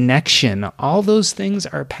 connection, all those things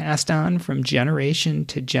are passed on from generation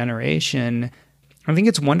to generation. I think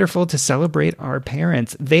it's wonderful to celebrate our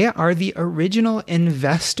parents. They are the original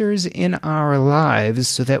investors in our lives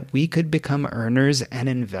so that we could become earners and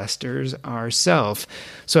investors ourselves.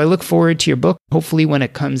 So I look forward to your book. Hopefully when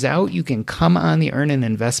it comes out, you can come on the Earn and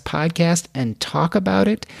Invest podcast and talk about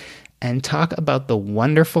it and talk about the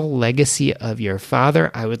wonderful legacy of your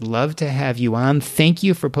father. I would love to have you on. Thank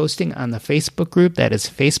you for posting on the Facebook group. That is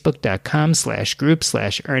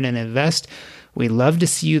facebook.com/group/earn-and-invest. We love to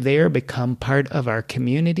see you there. Become part of our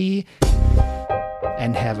community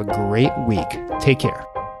and have a great week. Take care.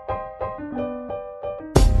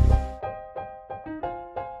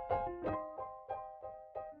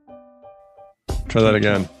 Try that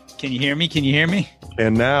again. Can you hear me? Can you hear me?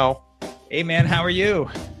 And now. Hey, man, how are you?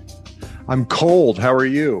 I'm cold. How are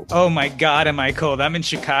you? Oh, my God, am I cold? I'm in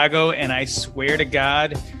Chicago, and I swear to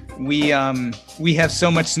God, we have so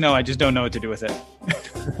much snow, I just don't know what to do with it.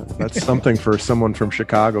 That's something for someone from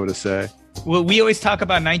Chicago to say. Well, we always talk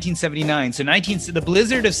about 1979. So the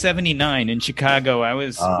blizzard of 79 in Chicago, I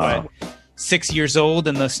was 6 years old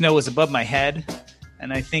and the snow was above my head.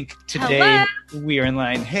 And I think today we are in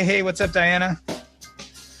line. Hey, what's up, Diana?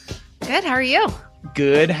 Good. How are you?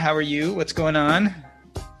 Good. How are you? What's going on?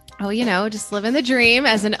 Oh, just living the dream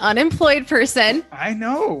as an unemployed person. I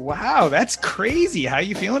know. Wow. That's crazy. How are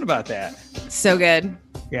you feeling about that? So good.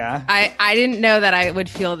 Yeah. I didn't know that I would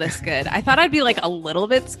feel this good. I thought I'd be like a little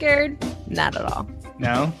bit scared. Not at all.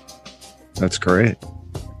 No? That's great.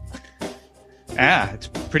 It's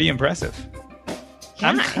pretty impressive. Yeah,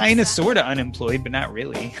 I'm kind of sort of unemployed, but not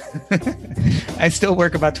really. I still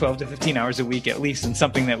work about 12 to 15 hours a week, at least in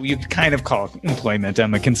something that we kind of call employment.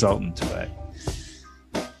 I'm a consultant, but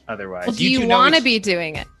otherwise. Well, do you want to be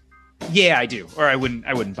doing it? Yeah, I do. Or I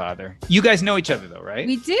wouldn't bother. You guys know each other though, right?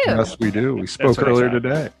 We do. Yes, we do. We spoke earlier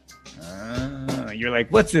today. You're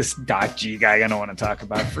like, what's this Doc G guy going to want to talk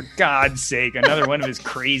about? For God's sake, another one of his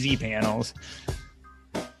crazy panels.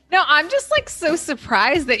 No, I'm just like so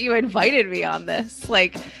surprised that you invited me on this.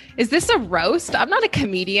 Like, is this a roast? I'm not a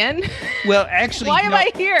comedian. Well, actually, why am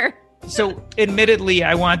I here? So, admittedly,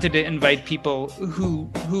 I wanted to invite people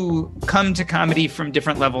who come to comedy from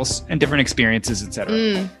different levels and different experiences,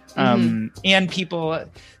 etc. And people,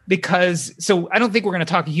 because I don't think we're going to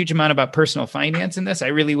talk a huge amount about personal finance in this. I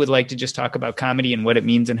really would like to just talk about comedy and what it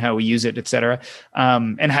means and how we use it, etc.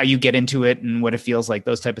 And how you get into it and what it feels like,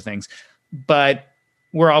 those type of things. But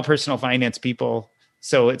we're all personal finance people,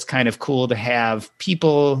 so it's kind of cool to have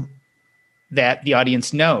people that the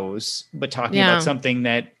audience knows, but talking about something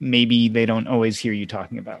that maybe they don't always hear you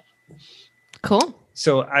talking about. Cool.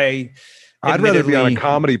 So I'd rather be on a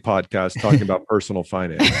comedy podcast talking about personal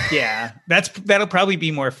finance. Yeah, that'll probably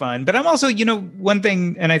be more fun. But I'm also, one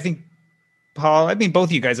thing, and I think, Paul, I mean, both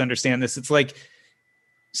of you guys understand this. It's like,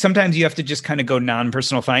 sometimes you have to just kind of go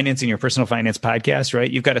non-personal finance in your personal finance podcast, right?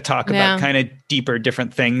 You've got to talk about kind of deeper,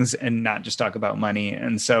 different things and not just talk about money.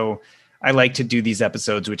 And so I like to do these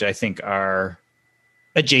episodes, which I think are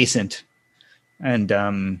adjacent and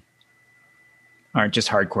aren't just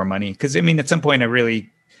hardcore money. Because, I mean, at some point,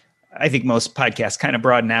 I think most podcasts kind of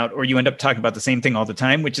broaden out, or you end up talking about the same thing all the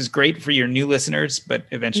time, which is great for your new listeners, but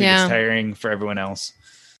eventually it's tiring for everyone else.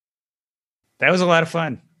 That was a lot of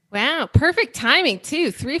fun. Wow. Perfect timing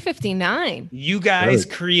too. 3:59. You guys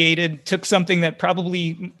took something that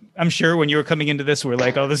probably, I'm sure when you were coming into this, we're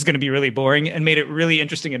like, oh, this is going to be really boring, and made it really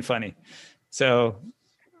interesting and funny. So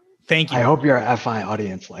thank you. I hope your FI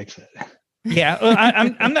audience likes it. Yeah.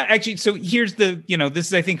 I'm not actually. So here's the, this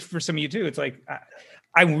is, I think for some of you too, it's like,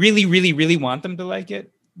 I really, really, really want them to like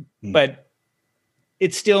it, but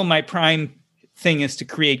it's still my prime thing is to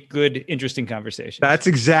create good, interesting conversation. That's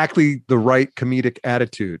exactly the right comedic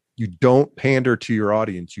attitude. You don't pander to your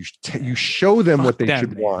audience. You show them what they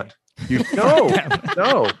should want.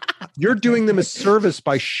 No, you're doing them a service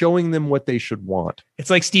by showing them what they should want. It's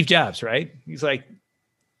like Steve Jobs, right? He's like,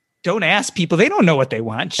 don't ask people. They don't know what they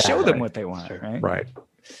want. Show them what they want. Sure. Right.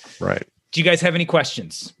 Do you guys have any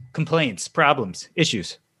questions, complaints, problems,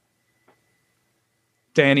 issues?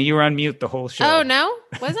 Diana, you were on mute the whole show. Oh, no?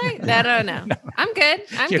 Was I? No. I'm good.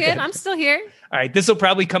 I'm good. I'm still here. All right. This will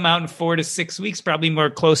probably come out in 4 to 6 weeks, probably more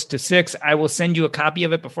close to 6. I will send you a copy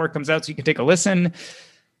of it before it comes out so you can take a listen.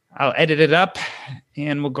 I'll edit it up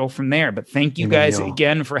and we'll go from there. But thank you guys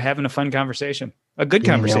again for having a fun conversation. A good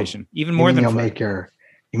conversation. Even more than fun.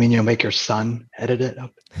 You mean you'll make your son edit it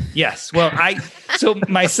up? Yes. Well, so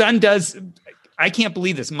my son does. I can't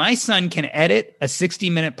believe this. My son can edit a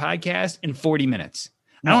 60-minute podcast in 40 minutes.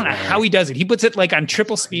 I don't know how he does it. He puts it like on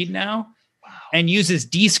triple speed now and uses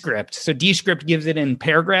Descript. So Descript gives it in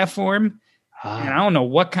paragraph form. And I don't know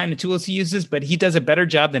what kind of tools he uses, but he does a better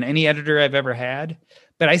job than any editor I've ever had.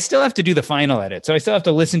 But I still have to do the final edit. So I still have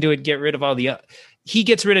to listen to it, get rid of all the, he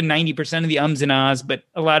gets rid of 90% of the ums and ahs, but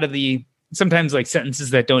a lot of the, sometimes like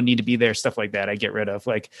sentences that don't need to be there, stuff like that, I get rid of.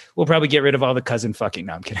 Like, we'll probably get rid of all the cousin fucking.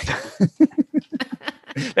 No, I'm kidding.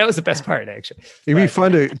 That was the best part, actually. It'd be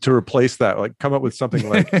fun to replace that, like come up with something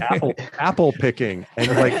like apple picking and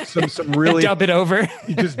like some really dub it over.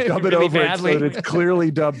 You just dub it really over badly. So that it's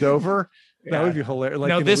clearly dubbed over. Yeah. That would be hilarious. Like,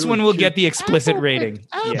 no, this one will get the explicit rating.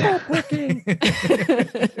 Apple picking.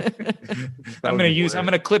 I'm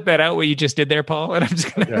going to clip that out what you just did there, Paul, and I'm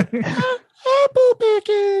just going to apple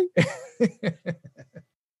picking.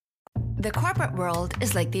 The corporate world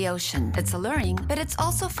is like the ocean. It's alluring, but it's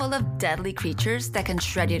also full of deadly creatures that can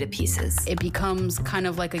shred you to pieces. It becomes kind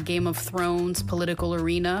of like a Game of Thrones political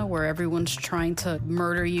arena where everyone's trying to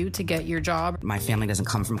murder you to get your job. My family doesn't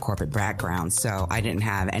come from corporate background, so I didn't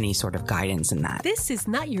have any sort of guidance in that. This is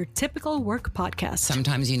not your typical work podcast.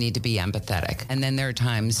 Sometimes you need to be empathetic. And then there are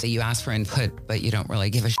times that you ask for input, but you don't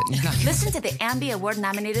really give a shit. Listen to the Ambie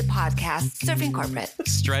Award-nominated podcast, Surfing Corporate.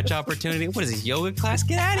 Stretch opportunity? What is this, yoga class?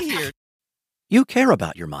 Get out of here. You care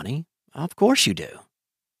about your money. Of course you do.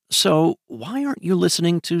 So why aren't you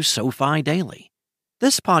listening to SoFi Daily?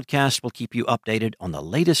 This podcast will keep you updated on the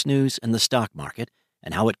latest news in the stock market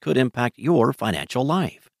and how it could impact your financial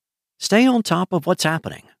life. Stay on top of what's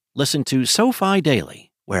happening. Listen to SoFi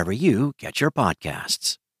Daily wherever you get your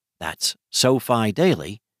podcasts. That's SoFi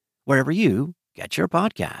Daily wherever you get your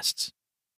podcasts.